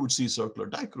 then you would see circular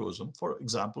dichroism, for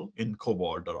example, in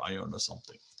cobalt or iron or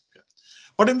something. Okay.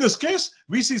 But in this case,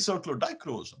 we see circular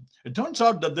dichroism. It turns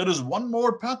out that there is one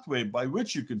more pathway by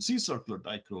which you can see circular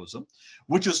dichroism,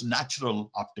 which is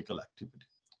natural optical activity,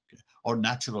 okay, or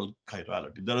natural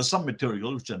chirality. There are some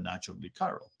materials which are naturally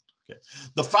chiral. Okay.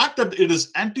 The fact that it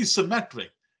is antisymmetric,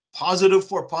 positive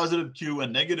for positive Q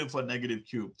and negative for negative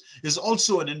Q, is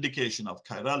also an indication of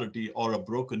chirality or a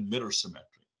broken mirror symmetry.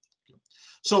 Okay.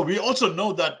 So we also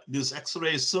know that this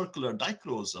X-ray circular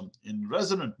dichroism in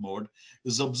resonant mode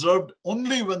is observed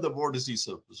only when the vortices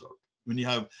are observed. When you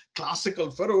have classical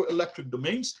ferroelectric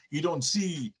domains, you don't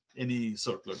see any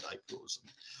circular dichroism.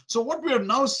 So what we are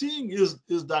now seeing is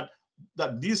that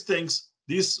these things,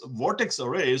 these vortex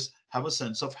arrays, have a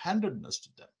sense of handedness to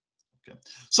them. Okay.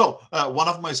 So one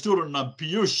of my students,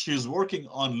 Piyush, is working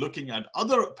on looking at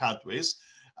other pathways.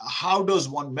 How does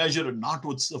one measure it, not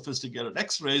with sophisticated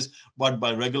X-rays, but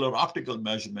by regular optical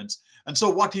measurements? And so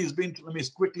what he's been, let me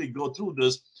quickly go through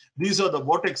this. These are the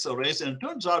vortex arrays, and it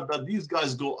turns out that these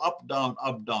guys go up, down,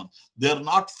 up, down. They're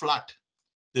not flat.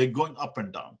 They're going up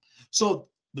and down. So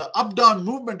the up-down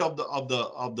movement of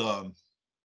the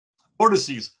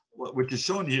vortices, which is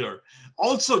shown here,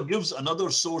 also gives another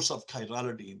source of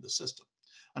chirality in the system.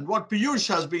 And what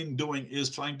Piyush has been doing is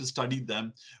trying to study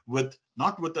them with,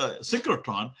 not with a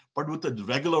synchrotron, but with a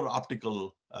regular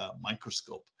optical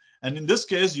microscope. And in this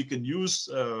case, you can use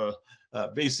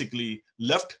basically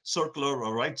left circular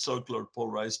or right circular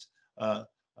polarized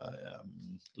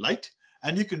light,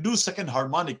 and you can do second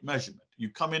harmonic measurement. You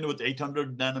come in with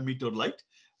 800 nanometer light,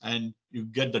 and you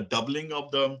get the doubling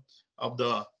of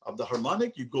the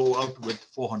harmonic. You go out with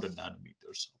 400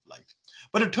 nanometers of light.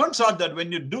 But it turns out that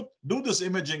when you do this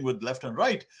imaging with left and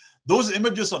right, those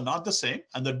images are not the same,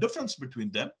 and the difference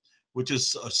between them, which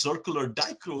is a circular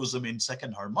dichroism in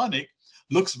second harmonic,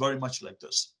 looks very much like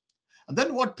this. And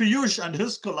then what Piyush and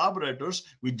his collaborators,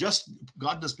 we just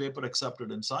got this paper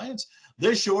accepted in Science,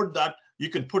 they showed that you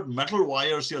can put metal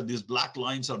wires here. These black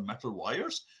lines are metal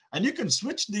wires, and you can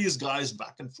switch these guys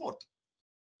back and forth.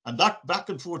 And that back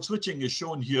and forth switching is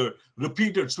shown here,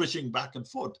 repeated switching back and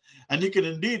forth. And you can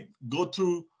indeed go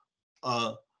through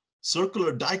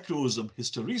circular dichroism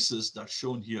hysteresis that's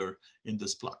shown here in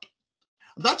this plot.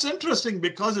 And that's interesting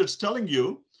because it's telling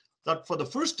you that for the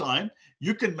first time,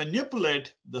 you can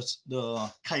manipulate the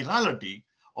chirality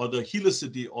or the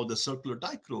helicity or the circular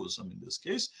dichroism in this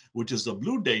case, which is the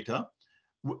blue data,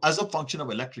 as a function of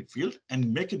electric field,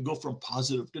 and make it go from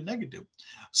positive to negative.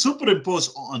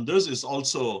 Superimposed on this is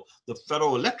also the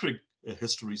ferroelectric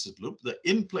hysteresis loop, the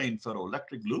in-plane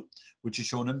ferroelectric loop, which is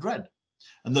shown in red.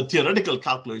 And the theoretical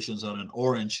calculations are in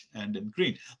orange and in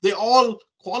green. They all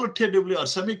qualitatively or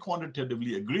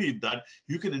semi-quantitatively agreed that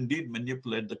you can indeed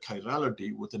manipulate the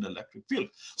chirality with an electric field.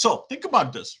 So think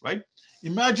about this, right?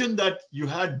 Imagine that you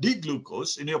had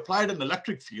D-glucose and you applied an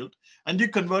electric field and you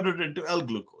converted it into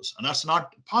L-glucose. And that's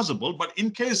not possible, but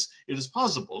in case it is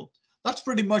possible, that's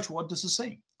pretty much what this is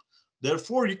saying.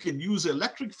 Therefore, you can use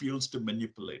electric fields to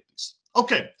manipulate these.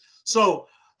 Okay, so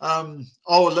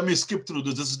let me skip through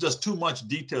this. This is just too much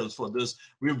details for this.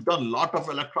 We've done a lot of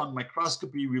electron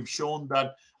microscopy. We've shown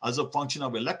that as a function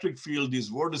of electric field, these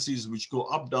vortices which go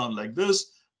up, down like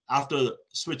this, after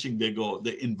switching,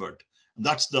 they invert. And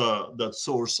that's the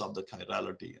source of the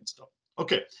chirality and stuff.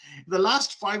 Okay, in the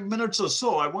last 5 minutes or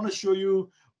so, I want to show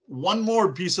you one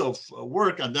more piece of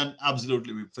work, and then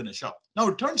absolutely we finish up. Now,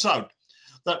 it turns out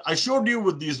that I showed you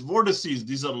with these vortices,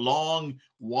 these are long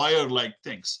wire-like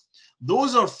things.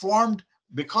 Those are formed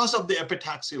because of the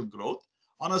epitaxial growth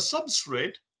on a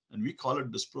substrate, and we call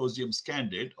it dysprosium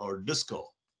scandate or DISCO,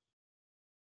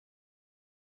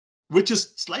 which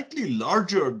is slightly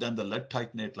larger than the lead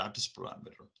titanate lattice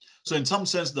parameter. So in some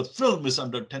sense, the film is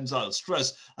under tensile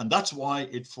stress, and that's why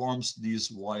it forms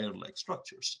these wire-like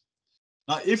structures.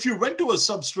 Now, if you went to a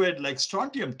substrate like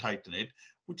strontium titanate,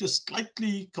 which is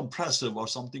slightly compressive or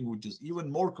something which is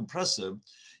even more compressive,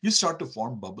 you start to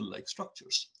form bubble-like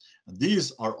structures. And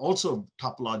these are also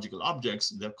topological objects.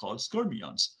 They're called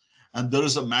skyrmions. And there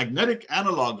is a magnetic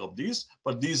analog of these,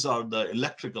 but these are the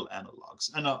electrical analogs.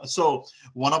 And so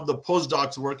one of the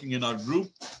postdocs working in our group,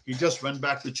 he just went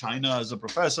back to China as a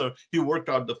professor. He worked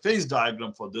out the phase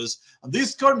diagram for this. And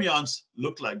these skyrmions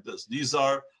look like this. These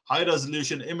are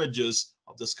high-resolution images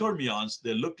of the skyrmions.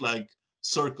 They look like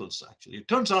circles, actually. It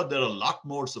turns out they're a lot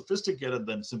more sophisticated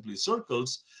than simply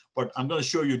circles, but I'm going to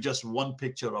show you just one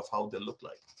picture of how they look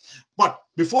like. But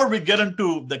before we get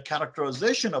into the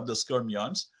characterization of the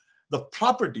skyrmions, the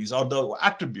properties or the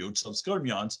attributes of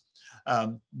skyrmions,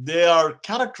 they are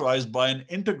characterized by an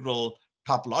integral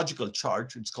topological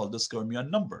charge. It's called the Skyrmion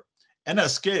number.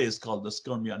 NSK is called the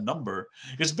Skyrmion number.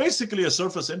 It's basically a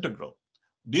surface integral.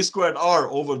 D squared R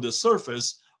over the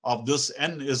surface of this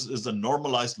N is the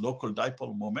normalized local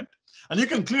dipole moment. And you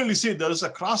can clearly see there is a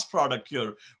cross product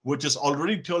here, which is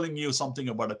already telling you something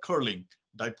about a curling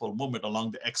dipole moment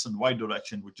along the X and Y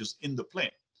direction, which is in the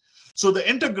plane. So the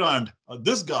integrand,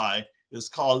 this guy, is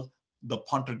called the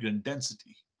Pontegrin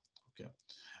density. Okay,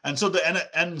 and so the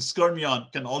N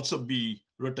skyrmion can also be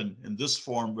written in this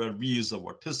form, where V is the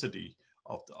vorticity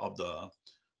of the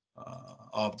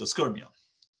skyrmion.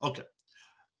 Okay,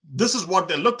 this is what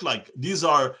they look like. These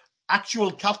are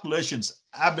actual calculations,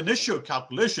 ab initio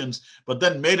calculations, but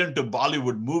then made into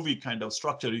Bollywood movie kind of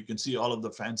structure. You can see all of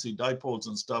the fancy dipoles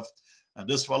and stuff. And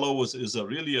this fellow is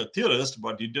really a theorist,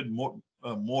 but he did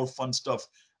more fun stuff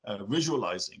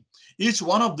visualizing. Each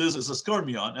one of these is a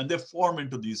skyrmion, and they form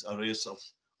into these arrays of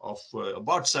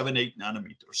about 7-8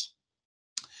 nanometers.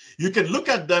 You can look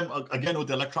at them again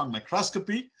with electron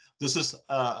microscopy. This is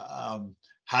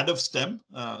Hadow STEM,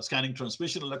 scanning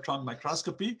transmission electron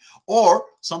microscopy, or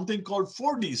something called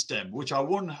 4D STEM, which I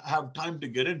won't have time to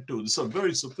get into. It's a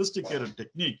very sophisticated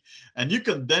technique. And you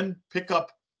can then pick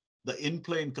up the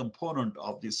in-plane component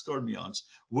of these skyrmions,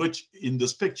 which in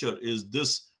this picture is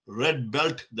this red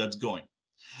belt that's going.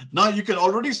 Now you can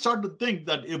already start to think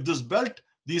that if this belt,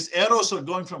 these arrows are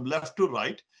going from left to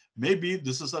right, maybe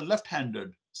this is a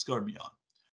left-handed skyrmion.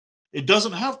 It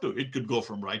doesn't have to. It could go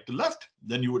from right to left.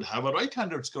 Then you would have a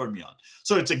right-handed skyrmion.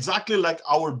 So it's exactly like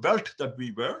our belt that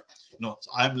we wear. You know,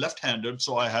 I'm left-handed,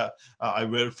 so I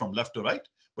wear from left to right.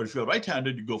 But if you're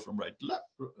right-handed, you go from right to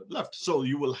left. So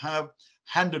you will have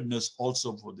handedness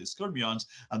also for the skyrmions.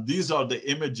 And these are the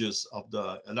images of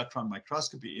the electron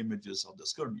microscopy images of the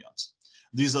skyrmions.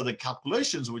 These are the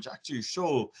calculations which actually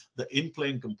show the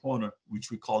in-plane component,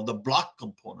 which we call the block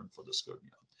component for the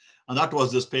skyrmion. And that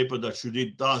was this paper that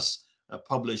Sujit Das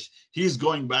published. He's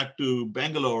going back to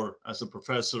Bangalore as a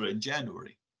professor in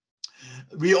January.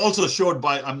 We also showed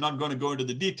I'm not going to go into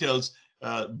the details,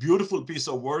 beautiful piece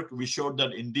of work. We showed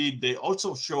that indeed they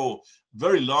also show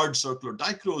very large circular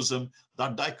dichroism.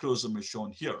 That dichroism is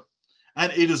shown here.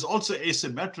 And it is also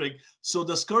asymmetric. So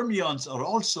the skyrmions are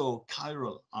also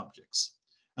chiral objects.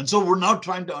 And so we're now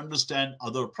trying to understand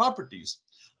other properties.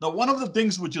 Now, one of the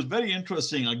things which is very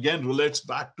interesting, again, relates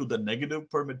back to the negative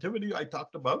permittivity I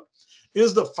talked about,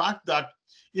 is the fact that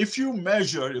if you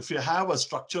have a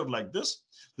structure like this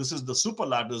is the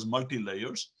superlattice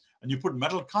multi-layers, and you put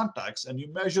metal contacts and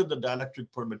you measure the dielectric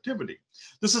permittivity.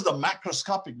 This is the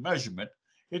macroscopic measurement.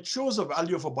 It shows a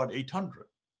value of about 800.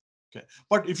 Okay.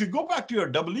 But if you go back to your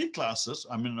EE classes,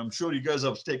 I mean, I'm sure you guys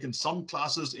have taken some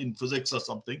classes in physics or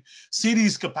something,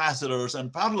 series capacitors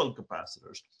and parallel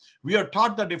capacitors. We are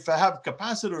taught that if I have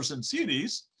capacitors in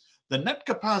series, the net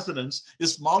capacitance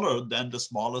is smaller than the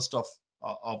smallest of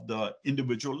the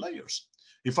individual layers.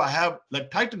 If I have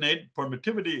like titanate,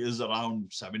 permittivity is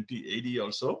around 70, 80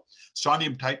 or so.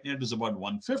 Strontium titanate is about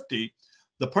 150.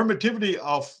 The permittivity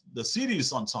of the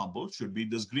series ensemble should be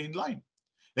this green line,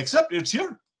 except it's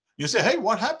here. You say, hey,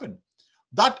 what happened?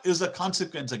 That is a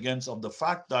consequence, again, of the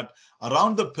fact that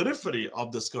around the periphery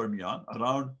of the skyrmion,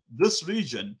 around this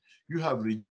region, you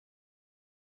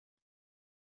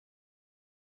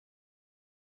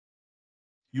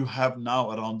have now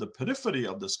around the periphery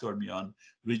of the skyrmion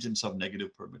regions of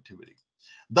negative permittivity.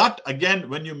 That, again,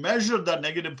 when you measure that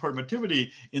negative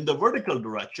permittivity in the vertical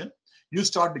direction, you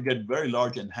start to get very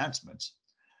large enhancements.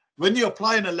 When you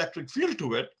apply an electric field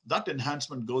to it, that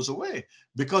enhancement goes away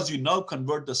because you now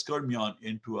convert the skyrmion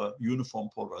into a uniform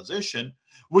polarization,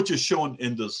 which is shown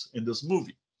in this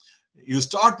movie. You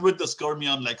start with the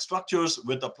skyrmion-like structures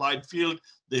with applied field.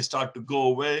 They start to go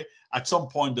away. At some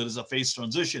point, there is a phase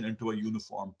transition into a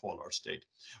uniform polar state.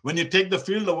 When you take the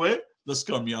field away, the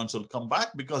skyrmions will come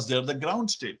back because they're the ground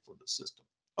state for the system.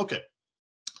 Okay.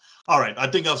 All right, I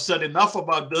think I've said enough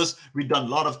about this. We've done a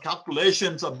lot of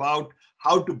calculations about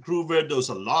how to prove it. There was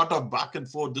a lot of back and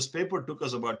forth. This paper took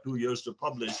us about 2 years to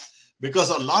publish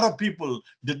because a lot of people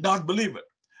did not believe it.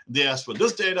 They asked for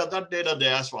this data, that data. They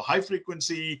asked for high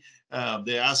frequency.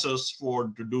 They asked us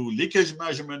to do leakage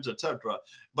measurements, etc.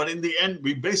 But in the end,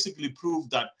 we basically proved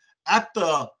that at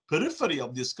the periphery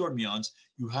of the skyrmions,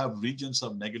 you have regions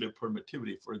of negative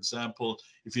permittivity. For example,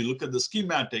 if you look at the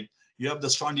schematic, you have the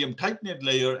strontium titanate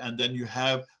layer, and then you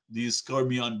have these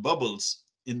skyrmion bubbles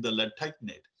in the lead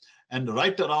titanate. And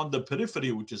right around the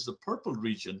periphery, which is the purple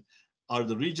region, are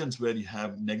the regions where you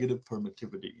have negative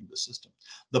permittivity in the system.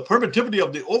 The permittivity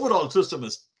of the overall system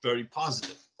is very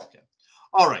positive. Okay.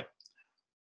 All right.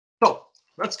 So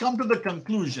let's let's come to the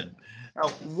conclusion.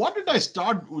 What did I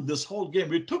start with this whole game?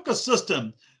 We took a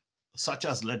system such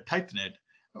as lead titanate,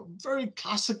 a very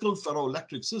classical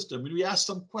ferroelectric system, and we asked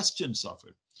some questions of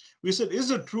it. We said,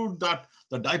 is it true that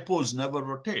the dipoles never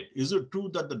rotate? Is it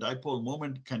true that the dipole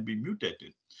moment can be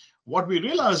mutated? What we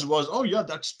realized was, oh yeah,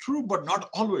 that's true, but not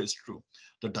always true.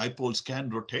 The dipoles can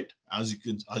rotate, as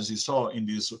you saw in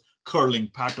these curling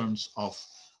patterns of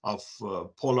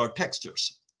polar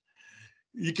textures.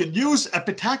 You can use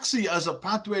epitaxy as a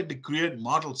pathway to create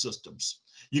model systems.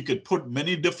 You could put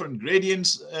many different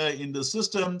gradients in the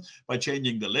system by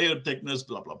changing the layer thickness,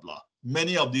 blah, blah, blah.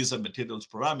 Many of these are materials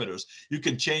parameters. You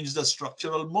can change the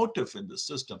structural motif in the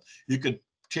system. You can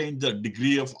change the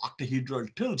degree of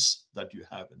octahedral tilts that you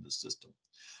have in the system.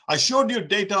 I showed you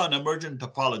data on emergent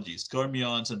topologies,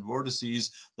 skyrmions and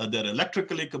vortices, that they're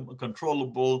electrically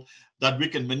controllable, that we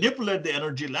can manipulate the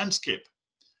energy landscape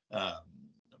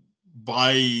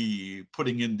by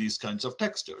putting in these kinds of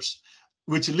textures,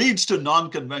 which leads to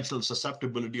non-conventional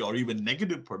susceptibility or even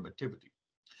negative permittivity.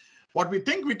 What we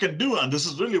think we can do, and this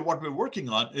is really what we're working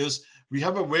on, is we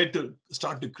have a way to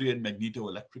start to create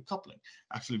magnetoelectric coupling.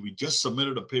 Actually, we just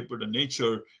submitted a paper to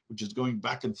Nature, which is going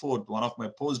back and forth. One of my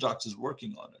postdocs is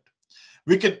working on it.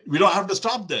 We don't have to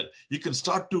stop there. You can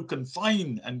start to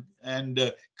confine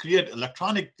and create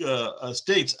electronic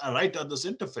states right at this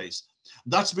interface.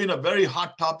 That's been a very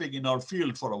hot topic in our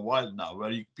field for a while now,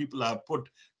 where people have put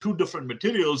two different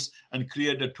materials and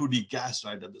create a 2D gas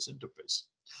right at this interface.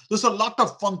 There's a lot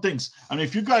of fun things. And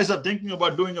if you guys are thinking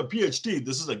about doing a PhD,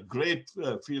 this is a great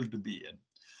field to be in.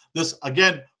 This,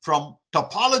 again, from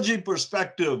topology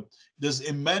perspective, there's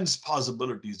immense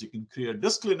possibilities. You can create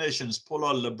disclinations,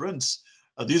 polar labyrinths.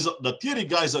 The theory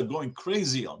guys are going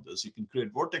crazy on this. You can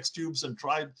create vortex tubes and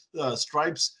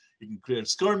stripes. You can create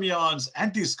skyrmions,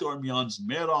 anti-skyrmions,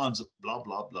 merons, blah,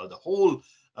 blah, blah. The whole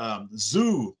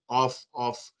zoo of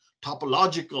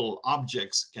topological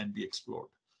objects can be explored.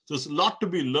 So there's a lot to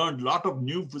be learned, a lot of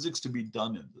new physics to be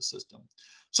done in the system.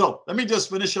 So let me just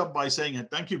finish up by saying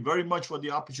thank you very much for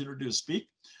the opportunity to speak.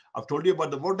 I've told you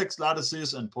about the vortex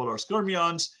lattices and polar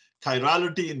skyrmions,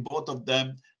 chirality in both of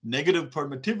them, negative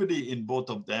permittivity in both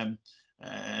of them.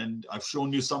 And I've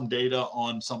shown you some data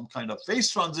on some kind of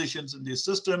phase transitions in these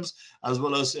systems, as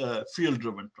well as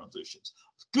field-driven transitions.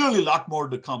 Clearly a lot more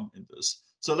to come in this.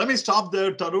 So let me stop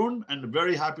there, Tarun, and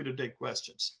very happy to take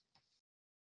questions.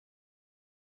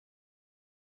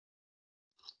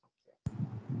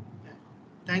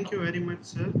 Thank you very much,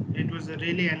 sir. It was a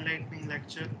really enlightening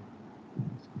lecture.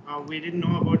 We didn't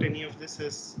know about any of this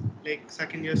as like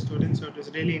second-year students, so it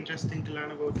was really interesting to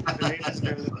learn about the latest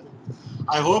development.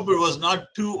 I hope it was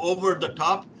not too over the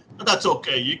top, but that's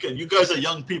okay. You guys are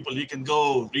young people. You can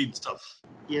go read stuff.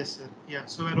 Yes, sir. Yeah.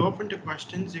 So we're open to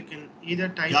questions. You can either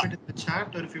type it in the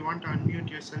chat, or if you want to unmute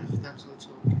yourself, that's also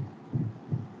okay.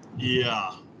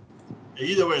 Yeah.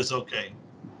 Either way is okay.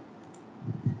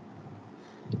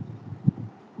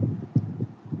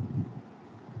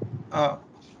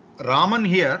 Raman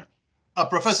here.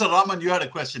 Professor Raman, you had a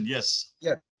question. Yes.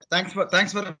 Yeah. Thanks for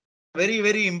a very,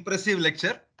 very impressive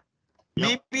lecture.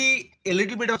 Yep. Maybe a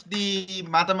little bit of the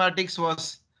mathematics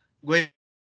was going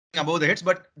above the heads,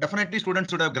 but definitely students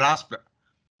should have grasped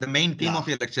the main theme of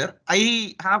your lecture.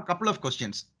 I have a couple of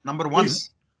questions. Number one,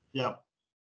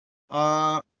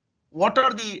 what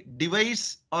are the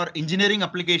device or engineering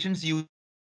applications you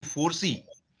foresee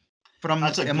from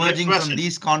emerging from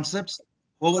these concepts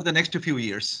over the next few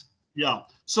years? Yeah.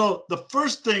 So the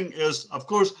first thing is, of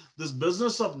course, this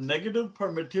business of negative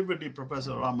permittivity,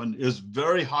 Professor Raman, is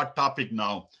very hot topic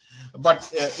now.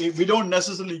 But we don't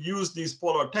necessarily use these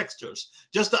polar textures.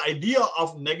 Just the idea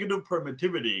of negative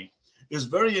permittivity is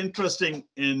very interesting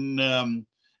in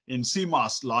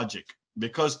CMOS logic,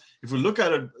 because if you look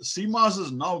at it, CMOS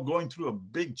is now going through a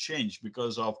big change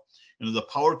because of the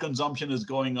power consumption is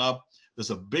going up.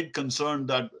 There's a big concern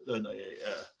that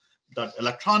that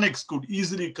electronics could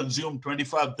easily consume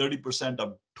 25-30%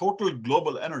 of total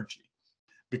global energy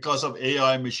because of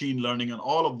AI, machine learning, and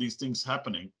all of these things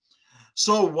happening.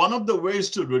 So one of the ways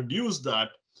to reduce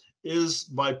that is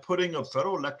by putting a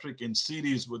ferroelectric in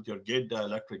series with your gate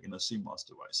dielectric in a CMOS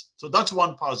device. So that's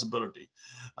one possibility.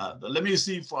 Let me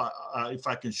see if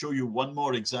I can show you one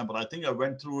more example. I think I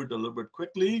went through it a little bit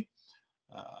quickly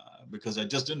because I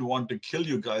just didn't want to kill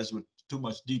you guys with too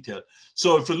much detail.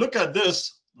 So if you look at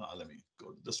this, let me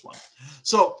go to this one.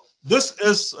 So this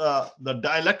is the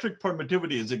dielectric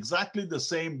permittivity is exactly the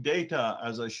same data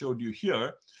as I showed you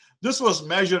here. This was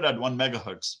measured at 1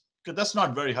 megahertz, because that's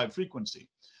not very high frequency.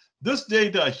 This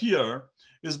data here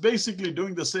is basically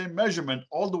doing the same measurement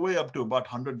all the way up to about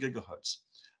 100 gigahertz.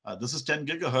 This is 10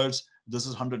 gigahertz. This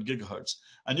is 100 gigahertz.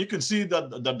 And you can see that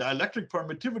the dielectric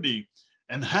permittivity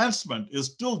enhancement is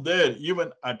still there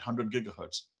even at 100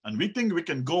 gigahertz. And we think we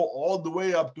can go all the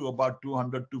way up to about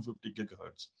 200, 250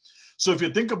 gigahertz. So if you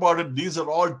think about it, these are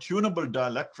all tunable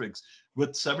dielectrics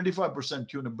with 75%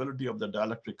 tunability of the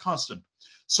dielectric constant.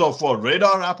 So for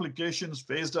radar applications,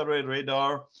 phased array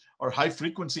radar, or high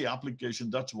frequency application,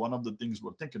 that's one of the things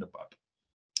we're thinking about.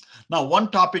 Now,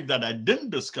 one topic that I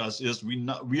didn't discuss is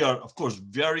we are, of course,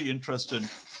 very interested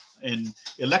in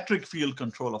electric field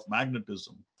control of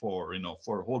magnetism for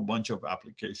a whole bunch of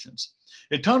applications.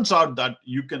 It turns out that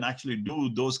you can actually do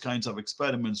those kinds of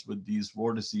experiments with these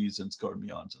vortices and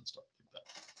skyrmions and stuff like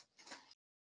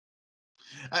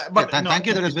that. But thank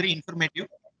you. That was very informative.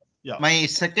 Yeah. My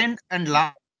second and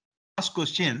last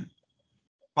question,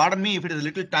 pardon me if it is a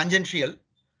little tangential.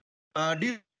 Do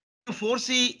you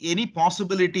foresee any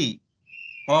possibility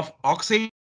of oxide?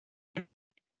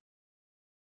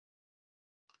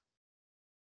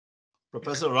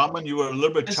 Professor Raman, you were a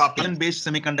little bit choppy. Based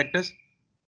semiconductors?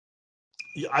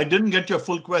 I didn't get your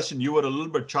full question. You were a little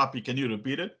bit choppy. Can you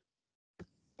repeat it?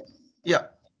 Yeah.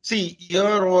 See,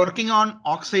 you're working on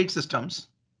oxide systems.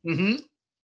 Mm-hmm.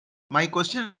 My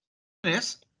question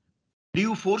is, do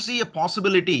you foresee a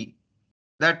possibility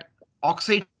that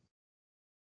oxide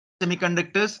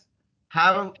semiconductors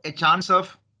have a chance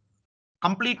of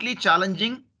completely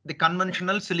challenging the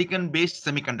conventional silicon-based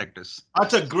semiconductors?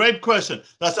 That's a great question.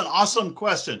 That's an awesome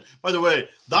question. By the way,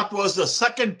 that was the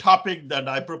second topic that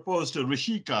I proposed to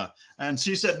Rishika. And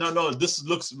she said, no, this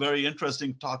looks very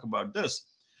interesting. Talk about this.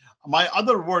 My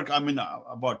other work,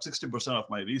 about 60% of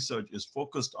my research is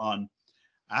focused on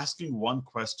asking one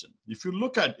question. If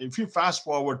you fast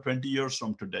forward 20 years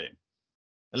from today,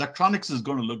 electronics is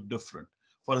going to look different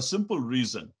for a simple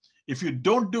reason. If you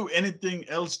don't do anything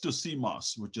else to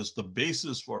CMOS, which is the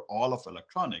basis for all of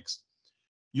electronics,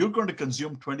 you're going to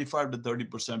consume 25 to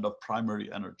 30% of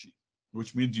primary energy,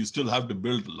 which means you still have to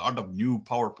build a lot of new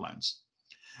power plants.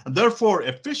 And therefore,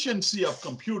 efficiency of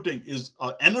computing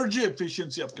energy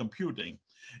efficiency of computing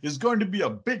is going to be a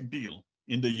big deal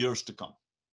in the years to come.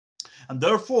 And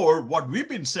therefore, what we've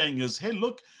been saying is, hey,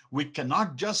 look, we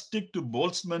cannot just stick to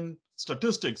Boltzmann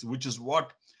statistics, which is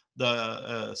what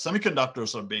the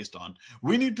semiconductors are based on.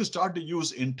 We need to start to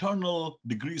use internal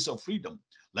degrees of freedom,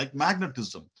 like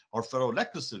magnetism or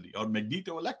ferroelectricity or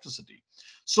magnetoelectricity.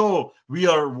 So we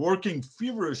are working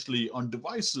feverishly on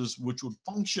devices which would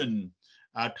function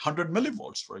at 100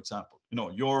 millivolts, for example.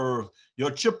 Your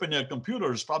chip in your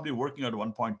computer is probably working at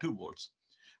 1.2 volts.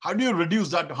 How do you reduce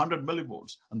that to 100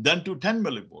 millivolts and then to 10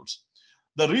 millivolts?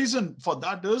 The reason for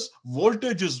that is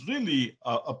voltage is really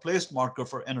a place marker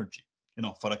for energy.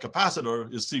 For a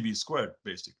capacitor is CV squared,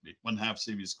 basically. 1/2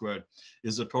 CV squared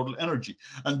is the total energy.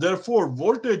 And therefore,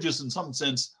 voltage is in some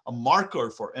sense a marker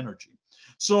for energy.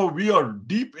 So we are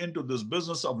deep into this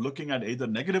business of looking at either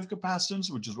negative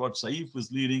capacitance, which is what Saif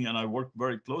is leading, and I work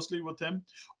very closely with him,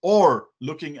 or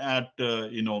looking at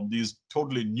these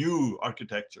totally new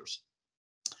architectures.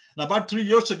 And about 3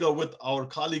 years ago, with our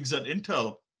colleagues at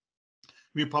Intel,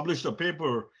 we published a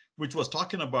paper which was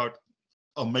talking about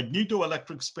a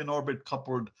magnetoelectric spin orbit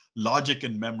coupled logic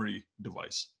and memory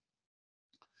device.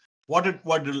 What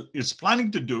it's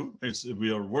planning to do,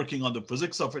 we are working on the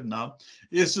physics of it now,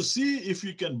 is to see if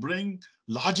you can bring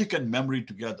logic and memory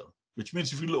together, which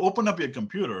means if you open up your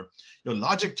computer, your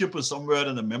logic chip is somewhere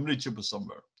and the memory chip is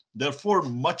somewhere. Therefore,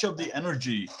 much of the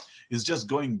energy is just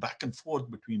going back and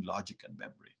forth between logic and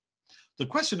memory. The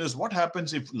question is, what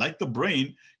happens if, like the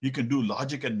brain, you can do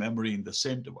logic and memory in the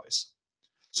same device?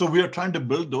 So we are trying to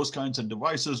build those kinds of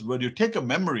devices where you take a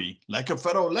memory, like a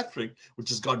ferroelectric, which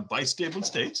has got bistable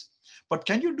states, but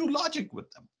can you do logic with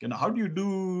them? How do you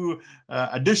do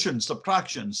addition,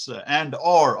 subtractions,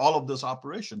 and/or all of those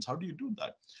operations? How do you do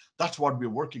that? That's what we're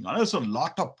working on. There's a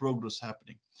lot of progress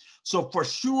happening. So for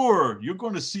sure, you're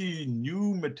going to see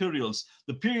new materials.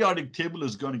 The periodic table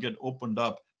is going to get opened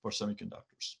up for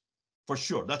semiconductors. For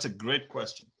sure. That's a great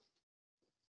question.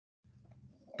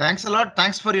 Thanks a lot.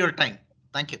 Thanks for your time.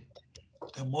 Thank you.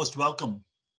 You're most welcome.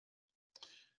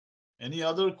 Any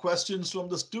other questions from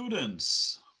the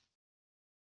students?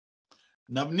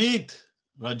 Navneet,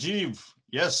 Rajiv,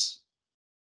 yes.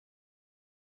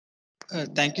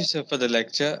 Thank you, sir, for the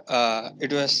lecture.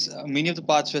 It was many of the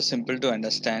parts were simple to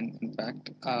understand, in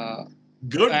fact.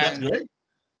 Good, that's great.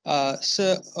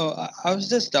 Sir, I was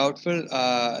just doubtful,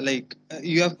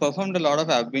 you have performed a lot of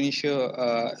ab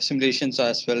initio simulations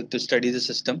as well to study the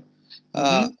system.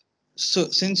 So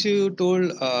since you told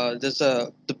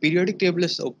the periodic table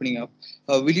is opening up,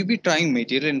 will you be trying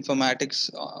material informatics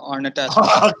on it as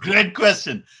well? Great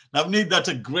question. Navneet, that's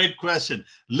a great question.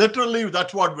 Literally,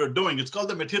 that's what we're doing. It's called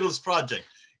the Materials Project.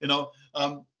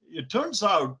 It turns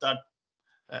out that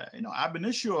ab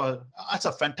initio, that's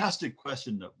a fantastic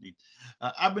question, Navneet.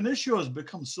 Ab initio has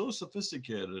become so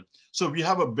sophisticated. So we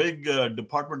have a big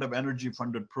Department of Energy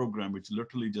funded program, which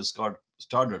literally just got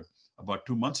started about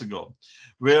 2 months ago,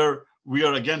 where we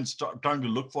are again trying to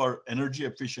look for energy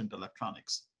efficient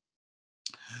electronics.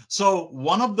 So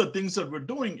one of the things that we're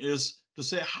doing is to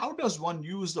say, how does one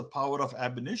use the power of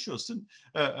ab initio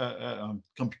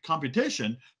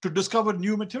computation to discover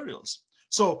new materials?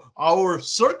 So our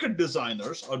circuit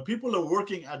designers or people who are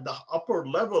working at the upper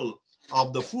level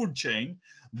of the food chain,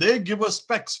 they give us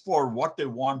specs for what they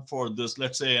want for this,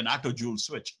 let's say an attojoule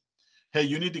switch. Hey,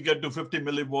 you need to get to 50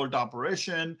 millivolt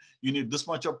operation, you need this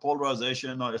much of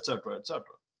polarization, or et cetera, et cetera.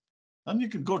 And you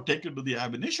can go take it to the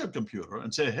ab initio computer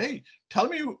and say, hey, tell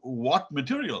me what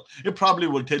material. It probably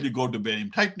will tell you go to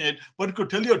barium titanate, but it could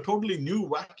tell you a totally new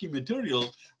wacky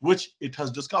material, which it has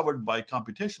discovered by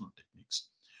computational techniques.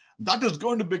 That is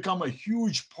going to become a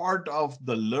huge part of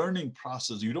the learning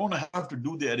process. You don't have to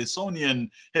do the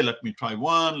Edisonian, hey, let me try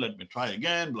one, let me try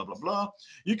again, blah, blah, blah.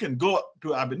 You can go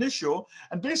to ab initio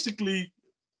and basically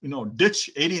ditch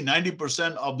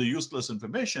 80-90% of the useless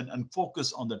information and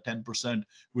focus on the 10%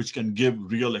 which can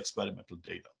give real experimental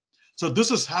data. So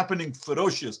this is happening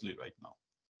ferociously right now.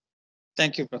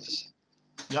 Thank you, Professor.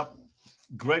 Yep.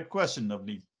 Great question,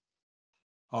 Navneet.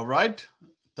 All right.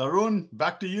 Tarun,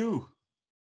 back to you.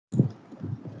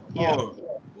 Yeah.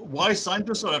 Why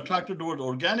scientists are attracted toward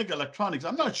organic electronics?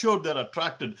 I'm not sure they're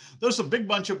attracted. There's a big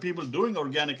bunch of people doing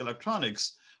organic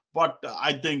electronics, but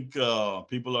I think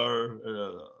people are,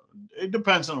 it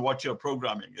depends on what your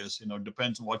programming is, it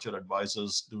depends on what your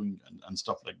advisor's doing and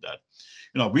stuff like that.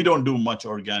 We don't do much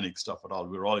organic stuff at all.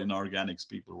 We're all inorganics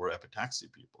people. We're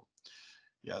epitaxy people.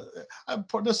 Yeah,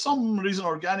 for there's some reason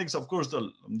organics, of course,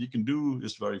 you can do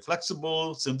is very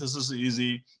flexible. Synthesis is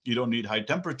easy. You don't need high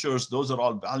temperatures. Those are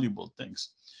all valuable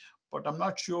things. But I'm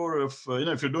not sure if,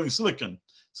 if you're doing silicon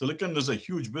is a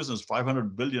huge business,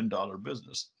 $500 billion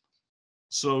business.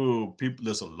 So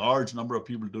there's a large number of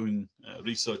people doing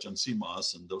research on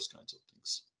CMOS and those kinds of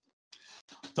things.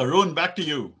 Tarun, back to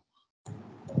you.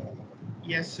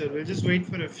 Yes, sir. We'll just wait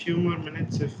for a few more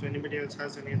minutes if anybody else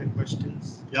has any other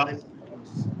questions. Yeah.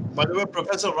 By the way,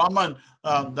 Professor Raman,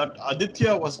 that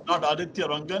Aditya was not Aditya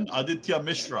Rangan, Aditya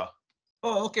Mishra.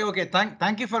 Oh, okay.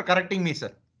 Thank you for correcting me,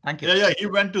 sir. Thank you. Yeah. He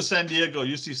went to San Diego,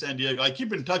 UC San Diego. I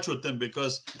keep in touch with him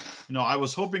because, I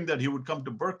was hoping that he would come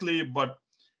to Berkeley, but,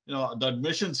 the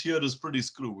admissions here is pretty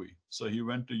screwy. So he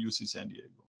went to UC San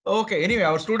Diego. Okay. Anyway,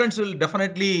 our students will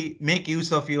definitely make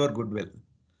use of your goodwill.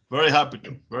 Very happy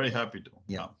to. Very happy to.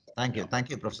 Yeah. Thank you. Thank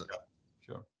you, Professor. Yeah,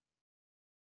 sure.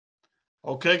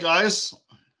 Okay, guys.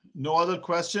 No other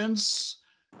questions?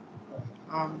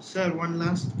 Sir, one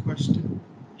last question.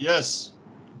 Yes.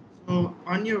 So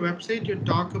on your website, you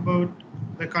talk about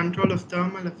the control of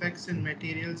thermal effects in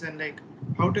materials and like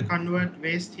how to convert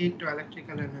waste heat to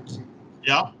electrical energy.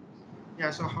 Yeah.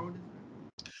 Yeah. So how does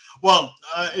that? Well,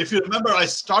 if you remember, I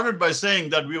started by saying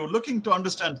that we were looking to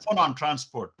understand phonon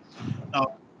transport.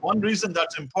 Now, one reason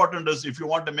that's important is if you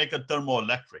want to make a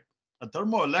thermoelectric. A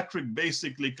thermoelectric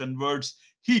basically converts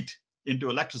heat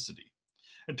into electricity.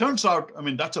 It turns out,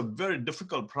 that's a very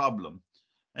difficult problem.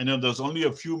 I know there's only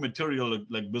a few material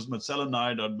like bismuth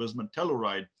selenide or bismuth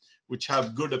telluride which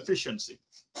have good efficiency.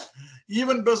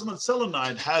 Even bismuth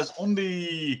selenide has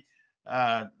only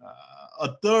a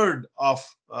third of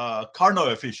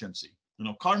Carnot efficiency.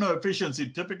 Carnot efficiency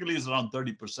typically is around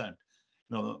 30%.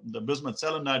 The bismuth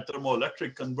selenide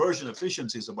thermoelectric conversion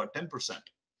efficiency is about 10%.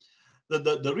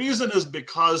 The reason is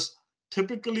because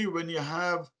typically when you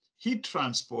have heat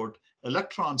transport,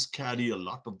 electrons carry a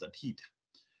lot of that heat.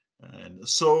 And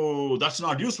so that's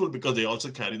not useful because they also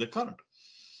carry the current.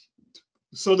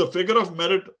 So the figure of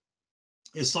merit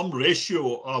is some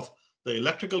ratio of the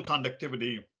electrical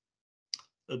conductivity,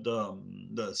 the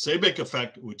Seebeck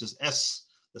effect, which is S,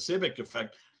 the Seebeck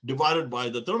effect, divided by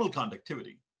the thermal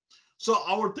conductivity. So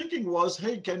our thinking was,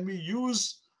 hey, can we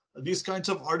use these kinds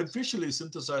of artificially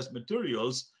synthesized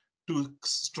materials to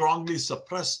strongly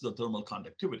suppress the thermal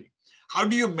conductivity? How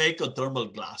do you make a thermal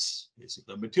glass?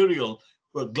 Basically, a material,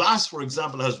 well, glass, for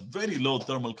example, has very low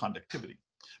thermal conductivity,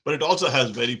 but it also has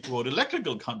very poor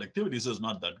electrical conductivity, so it's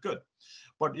not that good.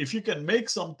 But if you can make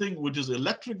something which is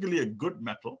electrically a good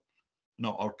metal,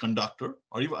 or conductor,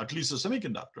 or even at least a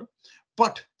semiconductor,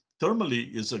 but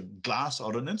thermally is a glass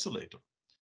or an insulator,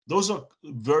 those are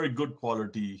very good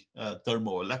quality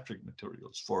thermoelectric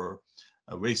materials for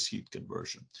waste heat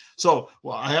conversion. So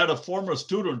I had a former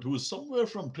student who was somewhere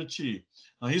from Trichy.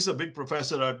 He's a big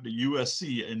professor at the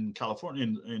USC in California,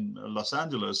 in Los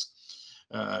Angeles,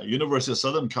 University of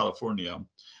Southern California.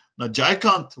 Now,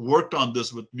 Jaikant worked on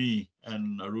this with me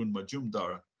and Arun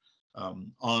Majumdar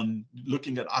on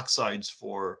looking at oxides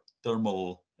for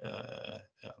thermal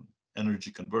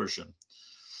energy conversion.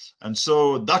 And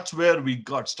so that's where we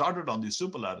got started on these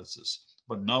superlattices.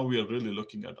 But now we are really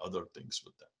looking at other things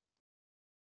with them.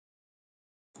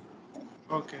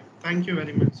 Okay, thank you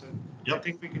very much, sir. Yep. I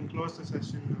think we can close the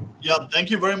session now. Yeah, thank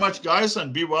you very much, guys,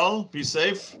 and be well, be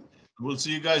safe. We'll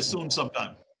see you guys soon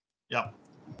sometime. Yeah.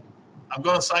 I'm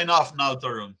going to sign off now,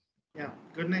 Tarun. Yeah,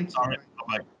 good night, sir. All right,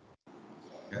 bye-bye.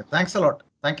 Yeah, thanks a lot.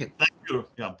 Thank you. Thank you.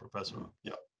 Yeah, Professor.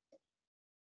 Yeah.